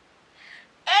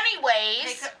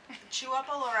 Anyways. Chew up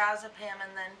a lorazepam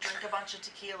and then drink a bunch of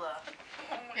tequila.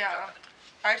 Oh my Yeah. God.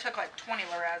 I took like 20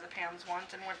 lorazepams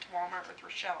once and went to Walmart with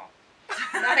Rochelle.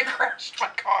 And I crashed my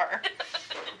car.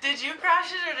 Did you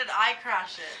crash it or did I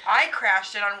crash it? I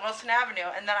crashed it on Wilson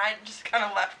Avenue, and then I just kind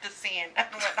of left the scene and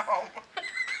went home.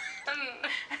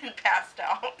 And passed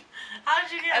out. How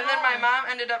did you get And then home? my mom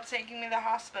ended up taking me to the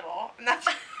hospital. And that's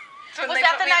when Was they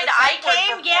that put the me in night I psych ward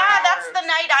came? for 4 Yeah, that's hours. the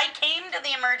night I came to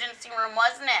the emergency room,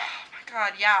 wasn't it? Oh my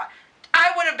God, yeah.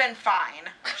 I would have been fine.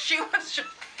 She was just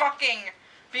fucking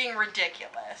being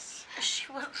ridiculous.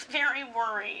 She was very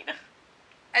worried.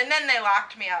 And then they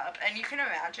locked me up, and you can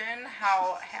imagine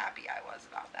how happy I was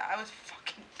about that. I was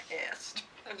fucking pissed.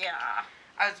 Yeah.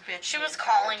 I was bitching. She was the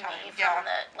calling entire me time.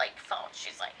 from the phone.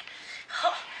 She's like,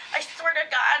 oh, I swear to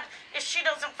God, if she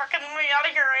doesn't fucking let me out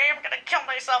of here, I am gonna kill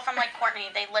myself. I'm like, Courtney,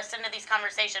 they listen to these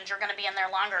conversations. You're gonna be in there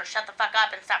longer. Shut the fuck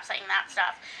up and stop saying that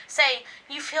stuff. Say,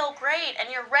 you feel great and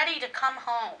you're ready to come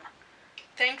home.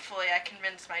 Thankfully, I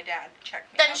convinced my dad to check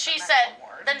me Then out she at the said- mental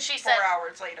ward then she 4 said-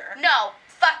 hours later. No,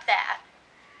 fuck that.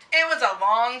 It was a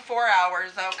long 4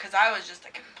 hours, though, because I was just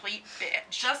a complete bitch.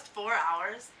 Just 4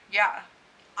 hours? Yeah.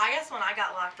 I guess when I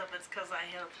got locked up, it's because I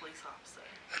hit a police officer.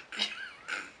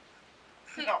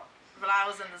 No. But I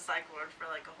was in the psych ward for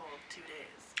like a whole 2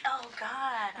 days. Oh,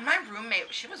 God. My roommate,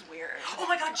 she was weird. Oh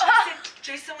my God,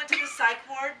 Jason went to the psych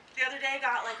ward the other day,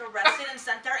 got like arrested and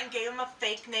sent there and gave him a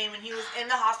fake name, and he was in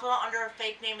the hospital under a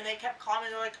fake name, and they kept calling me.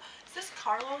 They're like, "Is this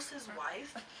Carlos's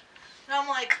wife?" And I'm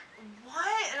like,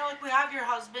 "What?" And they're like, "We have your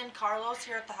husband Carlos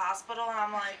here at the hospital," and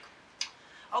I'm like,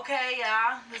 "Okay,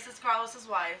 yeah, this is Carlos's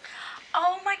wife."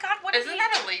 Oh, my God. What did Isn't he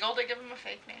that illegal to give him a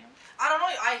fake name? I don't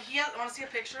know. Want to see a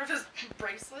picture of his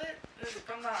bracelet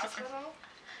from the hospital?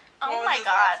 Oh, What was my his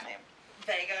God. last name?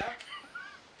 Vega.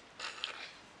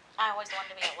 I always wanted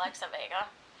to be Alexa Vega.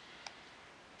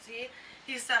 See,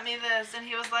 he sent me this, and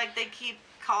he was like, "They keep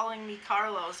calling me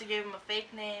Carlos." He gave him a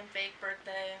fake name, fake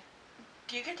birthday.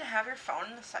 Do you get to have your phone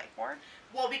in the psych ward?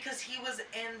 Well, because he was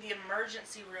in the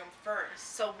emergency room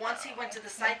first. So once he went to the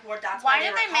psych ward, that's Why why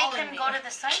did they they were make calling him me. go to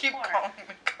the psych Keep ward? calling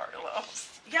me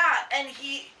Carlos. Yeah, and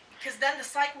because then the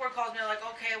psych ward calls me, they're like,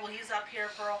 "Okay, well, he's up here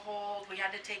for a hold. We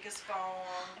had to take his phone.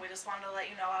 We just wanted to let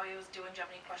you know how he was doing. Do you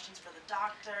have any questions for the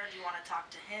doctor? Do you want to talk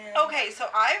to him?" Okay, so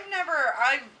I've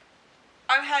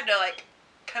had to, like,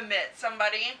 commit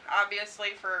somebody, obviously,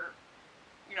 for,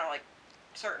 you know, like,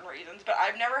 certain reasons, but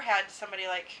I've never had somebody,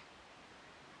 like,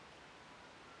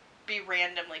 be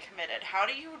randomly committed. How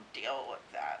do you deal with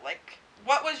that? Like,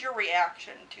 what was your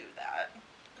reaction to that?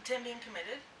 To him being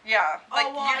committed? Yeah, like,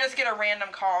 well, you just get a random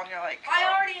call and you're like, I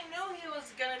oh. already knew he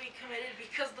was going to be committed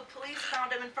because the police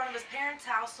found him in front of his parents'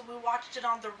 house, so we watched it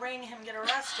on The Ring, him get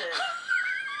arrested.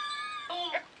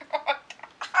 Oh, God.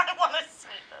 I want to see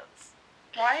this.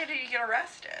 Why did you get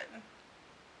arrested?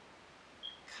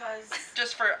 Because...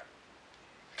 Just for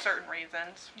certain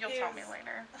reasons. You'll tell me Here's-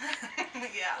 later.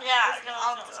 yeah. Yeah,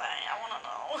 I'll I was gonna say, I want to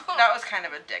know. That was kind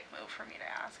of a dick move for me to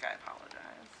ask. I apologize.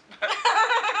 But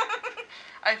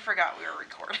I forgot we were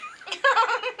recording.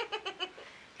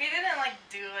 He didn't,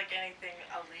 do, anything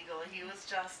illegal. He was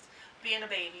just being a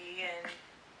baby,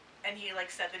 and he,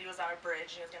 said that he was on a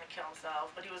bridge and he was going to kill himself,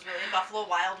 but he was really in Buffalo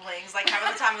Wild Wings, having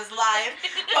the time of his life.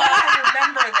 But I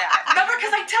remember that. Remember,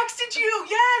 because I texted you.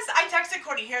 Yes, I texted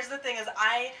Courtney. Here's the thing: is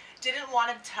I didn't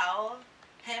want to tell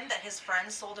him that his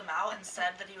friends sold him out and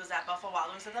said that he was at Buffalo Wild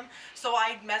Wings with them. So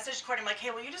I messaged Courtney. I'm like, "Hey,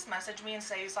 will you just message me and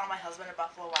say you saw my husband at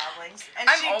Buffalo Wild Wings?" And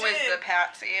I'm she always did. the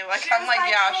patsy. Like, She I'm was like,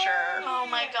 like, yeah, "Hey." sure. Oh,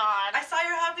 my God. I saw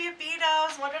your hubby at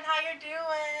Vito's. Wondering how you're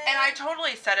doing. And I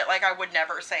totally said it like I would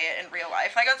never say it in real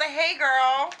life. Like, I was like, hey,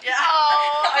 girl. Yeah.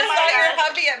 Oh, I my saw your God.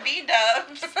 hubby at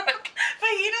B-Dubs.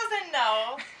 But he doesn't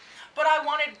know. But I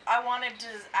wanted to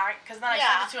act, because then I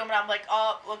sent it to him, and I'm like,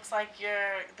 "Oh, looks like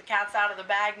the cat's out of the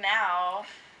bag now."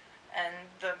 And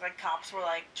the cops were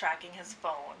tracking his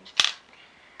phone.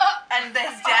 And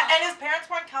his dad and his parents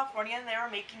were in California, and they were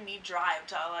making me drive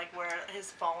to where his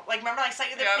phone. Remember I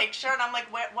sent you the Yep. picture, and I'm like,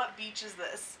 "What beach is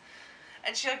this?"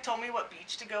 And she told me what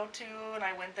beach to go to, and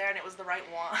I went there, and it was the right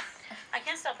one. I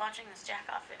can't stop watching this jack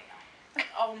off video.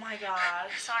 Oh my God.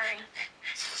 Sorry.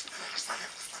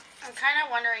 I'm kind of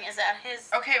wondering, is that his...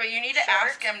 Okay, but you need to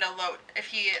Shorts? ask him to load if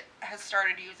he has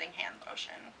started using hand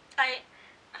lotion. I...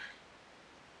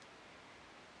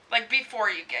 Like, before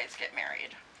you guys get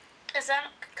married. Is that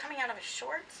coming out of his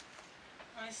shorts?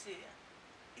 Let me see.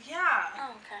 Yeah.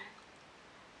 Oh, okay.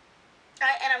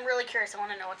 And I'm really curious. I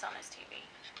want to know what's on his TV.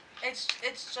 It's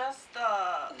just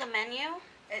the menu?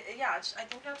 I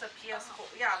think that's a PS4. Oh.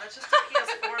 Yeah, that's just a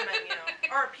PS4 menu.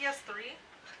 Or a PS3.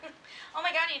 Oh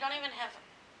my god, you don't even have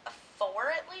a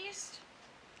 4 at least?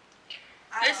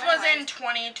 This was in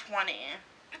 2020.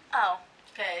 Oh.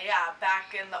 Okay, yeah,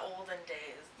 back in the olden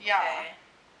days. Yeah. Okay.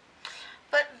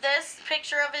 But this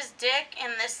picture of his dick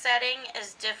in this setting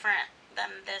is different than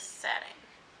this setting.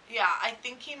 Yeah, I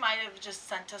think he might have just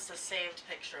sent us a saved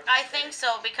picture of I think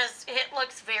so, because it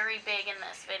looks very big in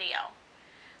this video.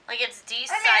 Like, it's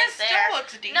decent there. there. Still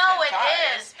looks decent No, it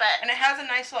size. is, but... And it has a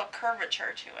nice little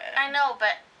curvature to it. I know,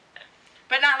 but...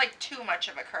 But not, like, too much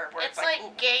of a curve where it's like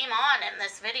ooh. game on in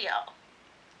this video.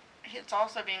 It's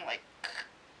also being, like,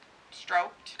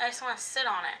 stroked. I just want to sit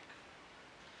on it.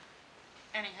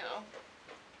 Anywho.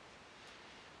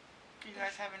 Do you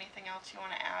guys have anything else you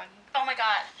want to add? Oh my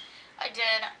god. I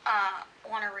did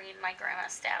want to read my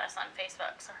grandma's status on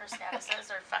Facebook, so her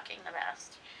statuses are fucking the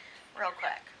best. Real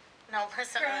quick. No,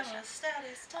 listen to this.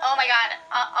 Status time. Oh my god.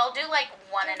 I'll do like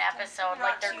one an episode,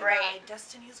 like they're great.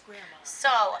 Destiny's grandma.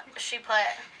 So, she put,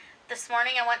 this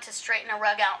morning I went to straighten a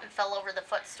rug out and fell over the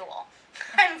footstool.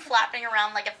 I'm flapping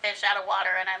around like a fish out of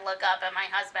water, and I look up at my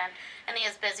husband, and he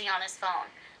is busy on his phone.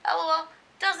 LOL,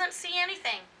 doesn't see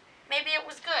anything. Maybe it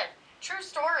was good. True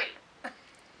story.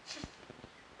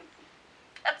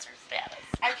 That's her status.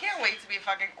 I can't wait to be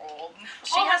fucking old.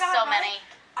 She has so many.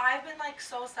 I've been like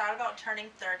so sad about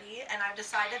turning 30, and I've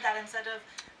decided that instead of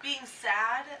being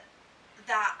sad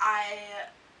that I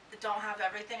don't have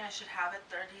everything I should have at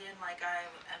 30 and like I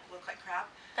look like crap,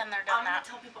 Then they're done I'm that.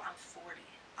 gonna tell people I'm 40.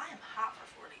 I am hot for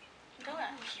 40. Do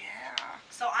it. Yeah.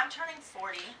 So I'm turning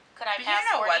 40. Could I But pass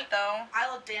you know 40? what, though? I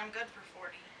look damn good for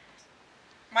 40.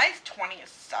 My 20s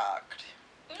sucked.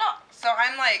 No. So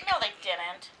I'm like... No, they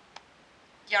didn't.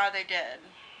 Yeah, they did.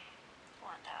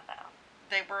 Weren't that bad.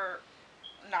 They were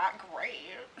not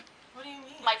great. What do you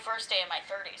mean? My first day in my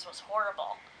 30s was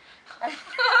horrible. Did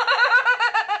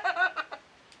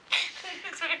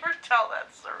we ever tell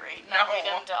that story? No, we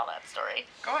didn't tell that story.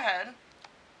 Go ahead.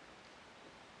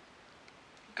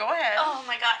 Go ahead. Oh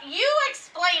my god. You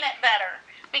explain it better.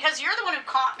 Because you're the one who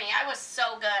caught me. I was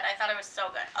so good. I thought I was so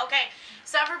good. Okay,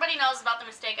 so everybody knows about the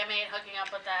mistake I made hooking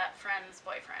up with that friend's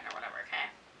boyfriend or whatever,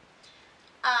 okay?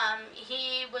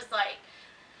 He was like,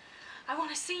 I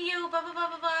want to see you, blah, blah,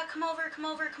 blah, blah, blah. Come over.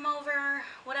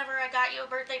 Whatever, I got you a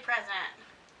birthday present.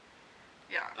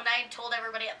 Yeah. And I told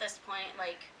everybody at this point,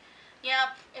 like,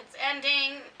 yep, it's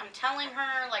ending. I'm telling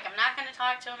her, like, I'm not going to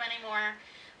talk to him anymore.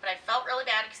 But I felt really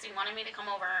bad because he wanted me to come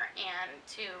over and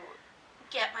to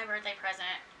get my birthday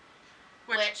present.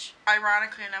 Which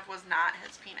ironically enough, was not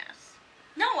his penis.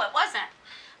 No, it wasn't.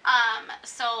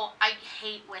 So I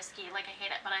hate whiskey. Like, I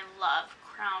hate it. But I love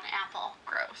Crown Apple.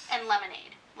 Gross. And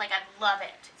lemonade. Like, I love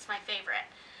it. It's my favorite.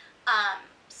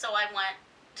 So I went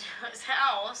to his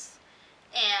house,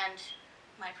 and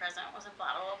my present was a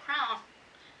bottle of Crown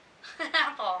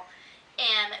Apple.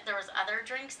 And there was other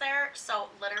drinks there, so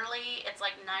literally it's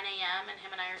like 9 a.m. and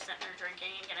him and I are sitting there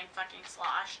drinking and getting fucking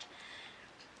sloshed.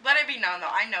 Let it be known, though,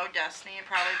 I know Destiny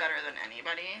probably better than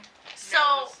anybody. So,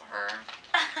 knows her.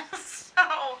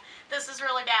 So this is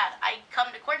really bad. I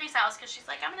come to Courtney's house because she's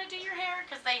like, I'm gonna do your hair,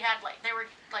 because they were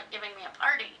giving me a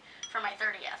party for my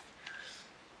 30th.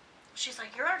 She's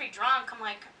like, you're already drunk. I'm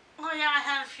like, oh yeah, I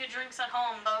had a few drinks at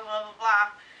home, blah blah blah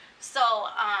blah.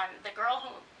 So the girl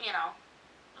who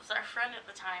was our friend at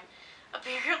the time,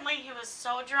 apparently he was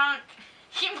so drunk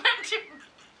he went to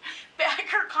back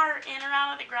her car in or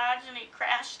out of the garage, and he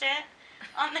crashed it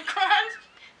on the garage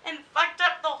and fucked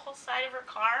up the whole side of her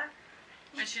car.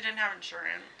 And she didn't have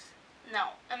insurance.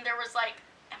 No, and there was like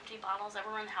empty bottles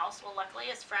everywhere in the house. Well, luckily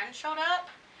his friend showed up,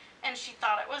 and she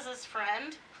thought it was his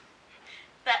friend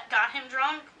that got him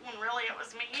drunk when really it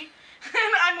was me.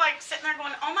 And I'm like sitting there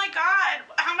going, oh my god,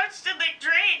 how much did they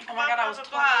drink? Oh my god, I was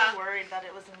totally worried that it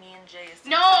was me and Jace.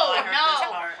 No.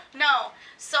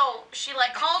 So she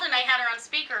like called, and I had her on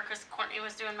speaker because Courtney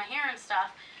was doing my hair and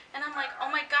stuff. And I'm like, oh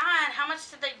my god, how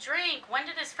much did they drink? When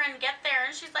did his friend get there?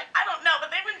 And she's like, I don't know, but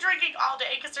they've been drinking all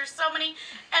day because there's so many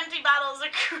empty bottles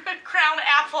of Crown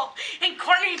Apple. And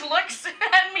Courtney looks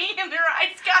at me and her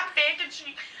eyes got big, and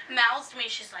she mouths to me,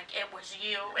 she's like, it was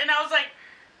you. And I was like,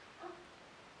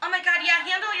 oh my god, yeah,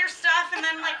 handle your stuff and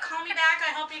then like call me back.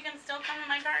 I hope you can still come to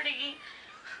my party.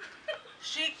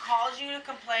 She calls you to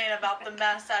complain about the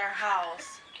mess at her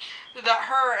house that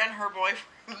her and her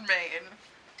boyfriend made.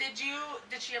 Did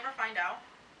she ever find out?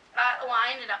 Well,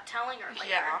 I ended up telling her later.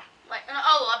 Yeah. Like,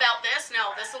 oh, about this?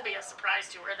 No, this will be a surprise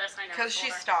to her. This I never told her. Because she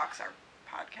stalks our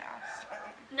podcast.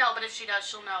 No, but if she does,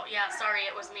 she'll know. Yeah, sorry,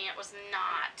 it was me. It was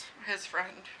not His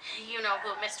friend. you know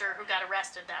who, Mr. who got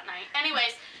arrested that night.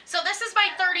 Anyways, so this is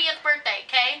my 30th birthday,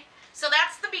 okay? So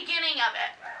that's the beginning of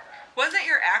it. Was it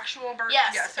your actual birthday?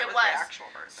 Yes, it was was. the actual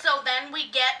birthday. So then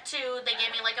we get to, they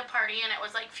gave me like a party and it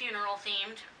was like funeral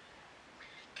themed.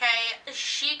 Okay,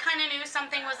 she kind of knew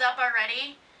something was up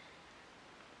already.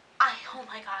 Oh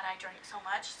my god, I drank so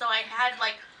much. So I had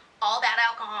like all that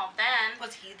alcohol then.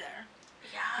 Was he there?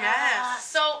 Yeah. Yes.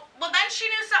 So, well then she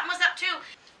knew something was up too.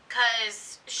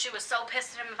 Because she was so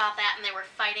pissed at him about that and they were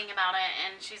fighting about it.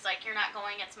 And she's like, you're not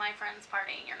going, it's my friend's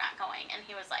party, you're not going. And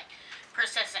he was like,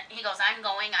 persistent. He goes, I'm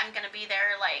going, I'm going to be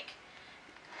there. Like,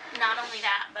 not only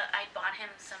that, but I bought him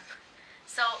some.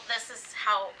 So this is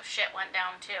how shit went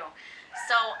down too.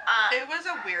 So, it was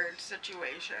a weird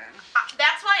situation.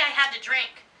 That's why I had to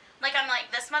drink. Like, I'm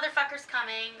like, this motherfucker's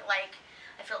coming. Like,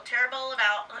 I feel terrible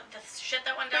about the shit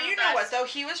that went down. But you know what, though?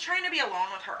 He was trying to be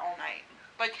alone with her all night.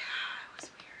 Like,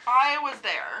 I was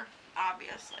there,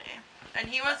 obviously. And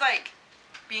he was, like,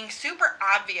 being super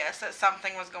obvious that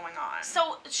something was going on.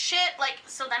 So, shit, like,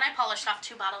 so then I polished off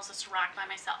 2 bottles of Ciroc by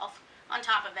myself. On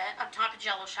top of it. On top of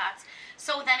Jello shots.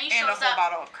 So then he shows up. And a whole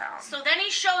bottle of Crown. So then he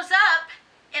shows up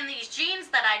in these jeans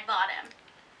that I'd bought him.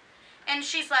 And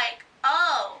she's like,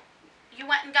 oh, you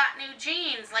went and got new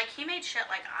jeans. Like, he made shit,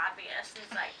 like, obvious.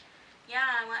 He's like,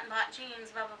 yeah, I went and bought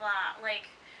jeans, blah, blah, blah. Like,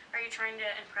 are you trying to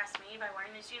impress me by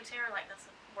wearing these jeans here? Like, that's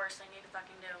the worst thing you could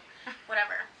fucking do.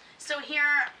 Whatever. So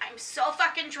here, I'm so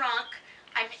fucking drunk.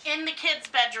 I'm in the kids'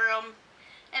 bedroom.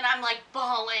 And I'm, like,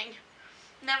 bawling.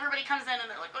 And everybody comes in and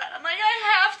they're like, what? I'm like, I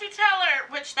have to tell her.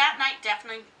 Which that night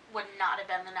definitely would not have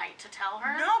been the night to tell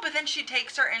her. No, but then she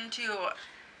takes her into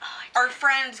our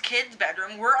friend's kid's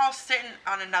bedroom. We're all sitting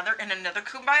in another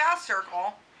kumbaya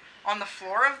circle on the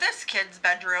floor of this kid's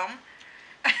bedroom.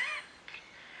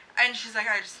 And she's like,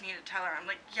 I just need to tell her. I'm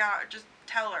like, yeah, just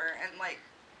tell her. And, like,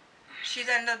 she's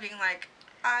ended up being like,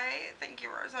 I think you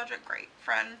were such a great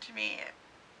friend to me.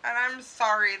 And I'm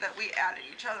sorry that we added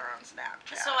each other on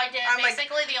Snapchat. So I did. I'm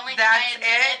basically, like, the only thing I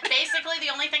admitted. it? Basically, the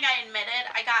only thing I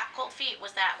admitted I got cold feet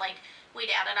was that, like,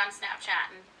 we'd added on Snapchat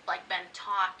and, like, been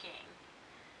talking.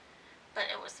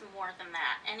 But it was more than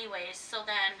that. Anyways, so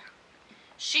then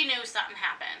she knew something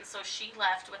happened. So she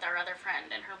left with our other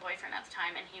friend and her boyfriend at the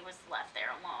time, and he was left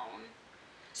there alone.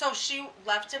 So she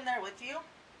left him there with you?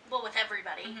 Well, with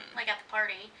everybody, like, at the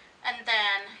party. And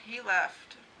then He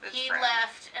left. he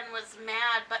left and was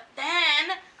mad, but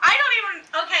then,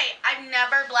 I've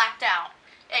never blacked out,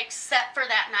 except for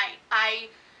that night. I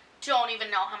don't even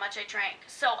know how much I drank.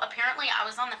 So, apparently, I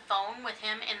was on the phone with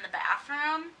him in the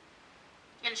bathroom,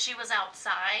 and she was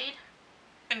outside.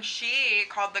 And she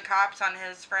called the cops on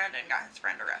his friend and got his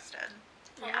friend arrested.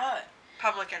 For what?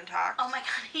 Public intox. Oh my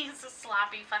god, he's a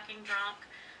sloppy fucking drunk.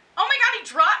 Oh my god, he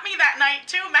dropped me that night,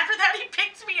 too. Remember that? He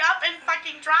picked me up and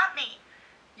fucking dropped me.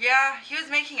 Yeah, he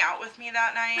was making out with me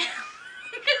that night.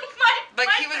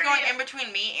 He was going in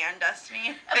between me and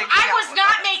Destiny. I was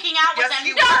not making out with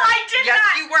him. No, I did not.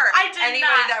 Yes, you were. I did not.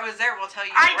 Anybody that was there will tell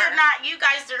you I did not. You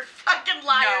guys are fucking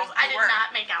liars. No, I you did were.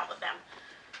 not make out with them.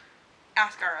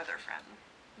 Ask our other friend.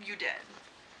 You did.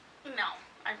 No,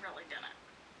 I really didn't.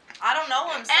 I don't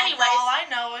know him, so Anyways. for all I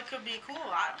know, it could be cool.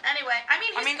 Anyway,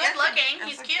 he's good looking.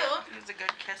 He's cute. He's a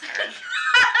good kisser.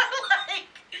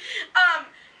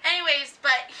 Anyways,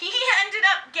 but he ended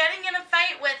up getting in a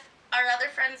fight with our other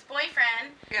friend's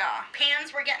boyfriend. Yeah. Pans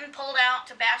were getting pulled out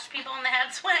to bash people in the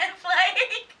heads with,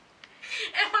 like,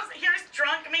 here's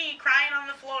drunk me crying on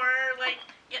the floor, like,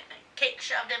 getting cake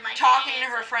shoved in my Talking face.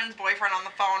 to her friend's boyfriend on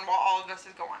the phone while all of this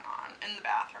is going on in the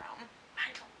bathroom.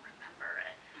 I don't remember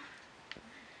it.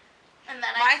 And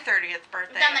then My 30th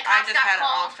birthday, then the I cops just got had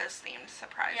called. an office-themed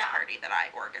surprise Yeah. party that I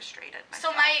orchestrated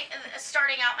So myself.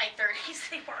 starting out my 30s,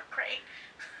 they weren't great.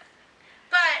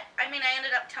 But, I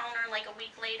ended up telling her like a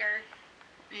week later.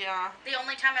 Yeah. The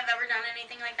only time I've ever done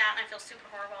anything like that, and I feel super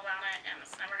horrible about it, and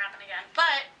it's never happened again.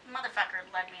 But, motherfucker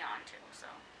led me on to,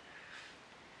 so.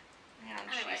 Yeah,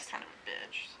 and Anyways. she's kind of a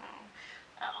bitch, so.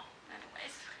 Oh,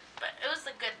 anyways. But it was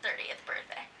a good 30th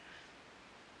birthday.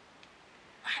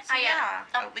 So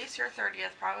at least your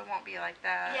 30th probably won't be like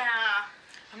that. Yeah.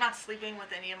 I'm not sleeping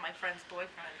with any of my friends'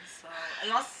 boyfriends, so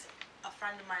unless a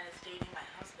friend of mine is dating my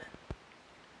husband,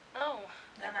 Oh.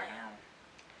 then I am.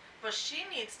 But she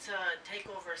needs to take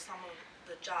over some of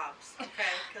the jobs,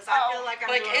 okay? Because I feel like I'm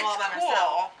doing it all by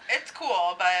myself. It's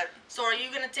cool, but So are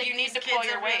you gonna take You need these to pull kids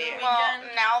your every weight. other Well,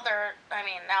 weekend?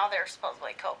 now they're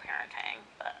supposedly co-parenting,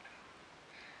 but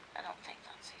I don't think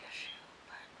that's the issue,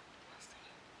 but we'll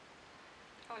see.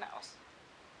 Who knows?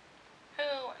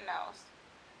 knows?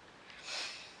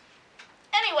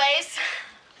 Anyways.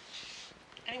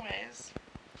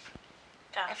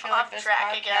 God, I feel off like this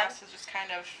track again. podcast is just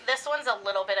kind of... This one's a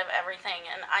little bit of everything,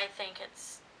 and I think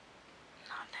it's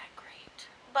not that great.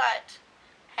 But,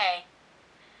 hey,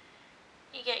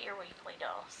 you get your weekly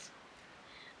dose.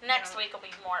 Next week will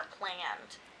be more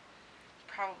planned.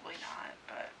 Probably not,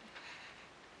 but...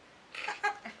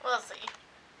 We'll see.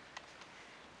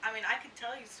 I mean, I could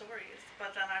tell you stories,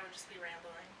 but then I would just be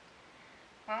rambling.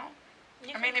 Well,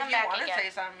 You I can mean, come if you back want to again. say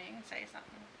something, you can say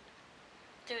something.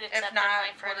 Dude If accepted not, my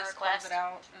we'll friend just request. close it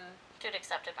out. Dude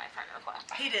accepted my friend request.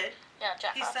 He did. Yeah,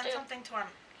 Jeff He off, sent dude. something to our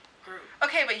group.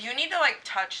 Okay, but you need to, like,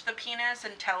 touch the penis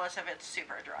and tell us if it's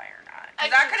super dry or not. I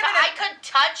could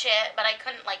touch it, but I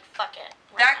couldn't, like, fuck it.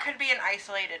 That could be an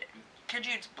isolated... Could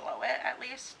you just blow it, at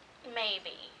least?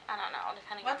 Maybe. I don't know,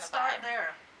 depending Let's on the start vibe. there.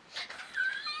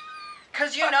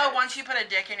 Because you know once you put a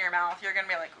dick in your mouth, you're going to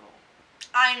be like, ooh.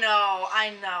 I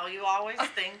know. You always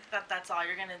think that that's all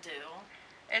you're going to do.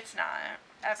 It's not.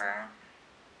 Ever.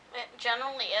 It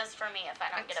generally is for me if I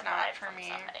don't It's get a not vibe for from me.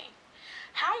 somebody.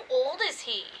 How old is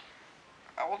he?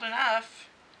 Old enough.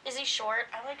 Is he short?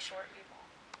 I like short people.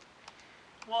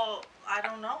 Well, I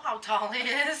don't know how tall he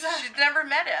is. She's never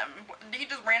met him. He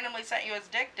just randomly sent you his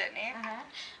dick, didn't he? Mm-hmm.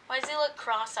 Why does he look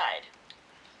cross-eyed?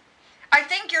 I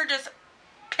think you're just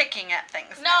picking at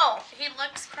things. No, he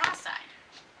looks cross-eyed.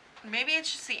 Maybe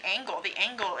it's just the angle. The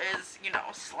angle is,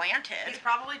 slanted. He's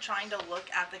probably trying to look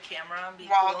at the camera and be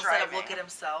While cool instead of driving. look at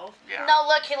himself. Yeah. No,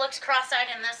 look, he looks cross-eyed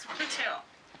in this one, too.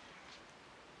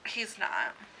 He's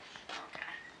not.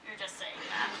 Okay, you're just saying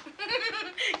that.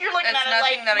 You're looking It's at it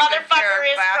like, nothing that a good pair motherfucker of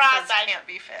is glasses cross-eyed. can't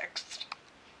be fixed.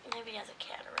 Maybe he has a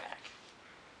cataract.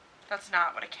 That's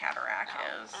not what a cataract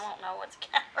is. I don't know what's a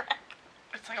cataract.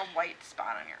 It's like a white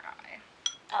spot on your eye.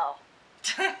 Oh.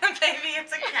 Maybe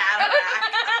it's a cataract.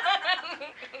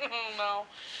 No.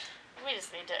 We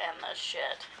just need to end this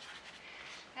shit.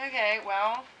 Okay,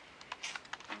 well,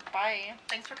 bye.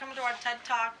 Thanks for coming to our TED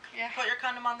Talk. Yeah. Put your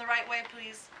condom on the right way,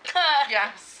 please.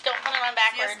 Yes. Don't put it on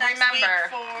See us backwards. next Remember.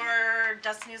 week for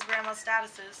Destiny's grandma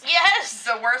statuses. Yes!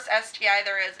 The worst STI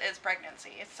there is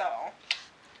pregnancy, so.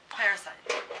 Parasite.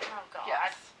 Oh, God.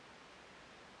 Yes.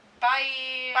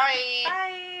 Bye. Bye.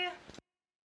 Bye.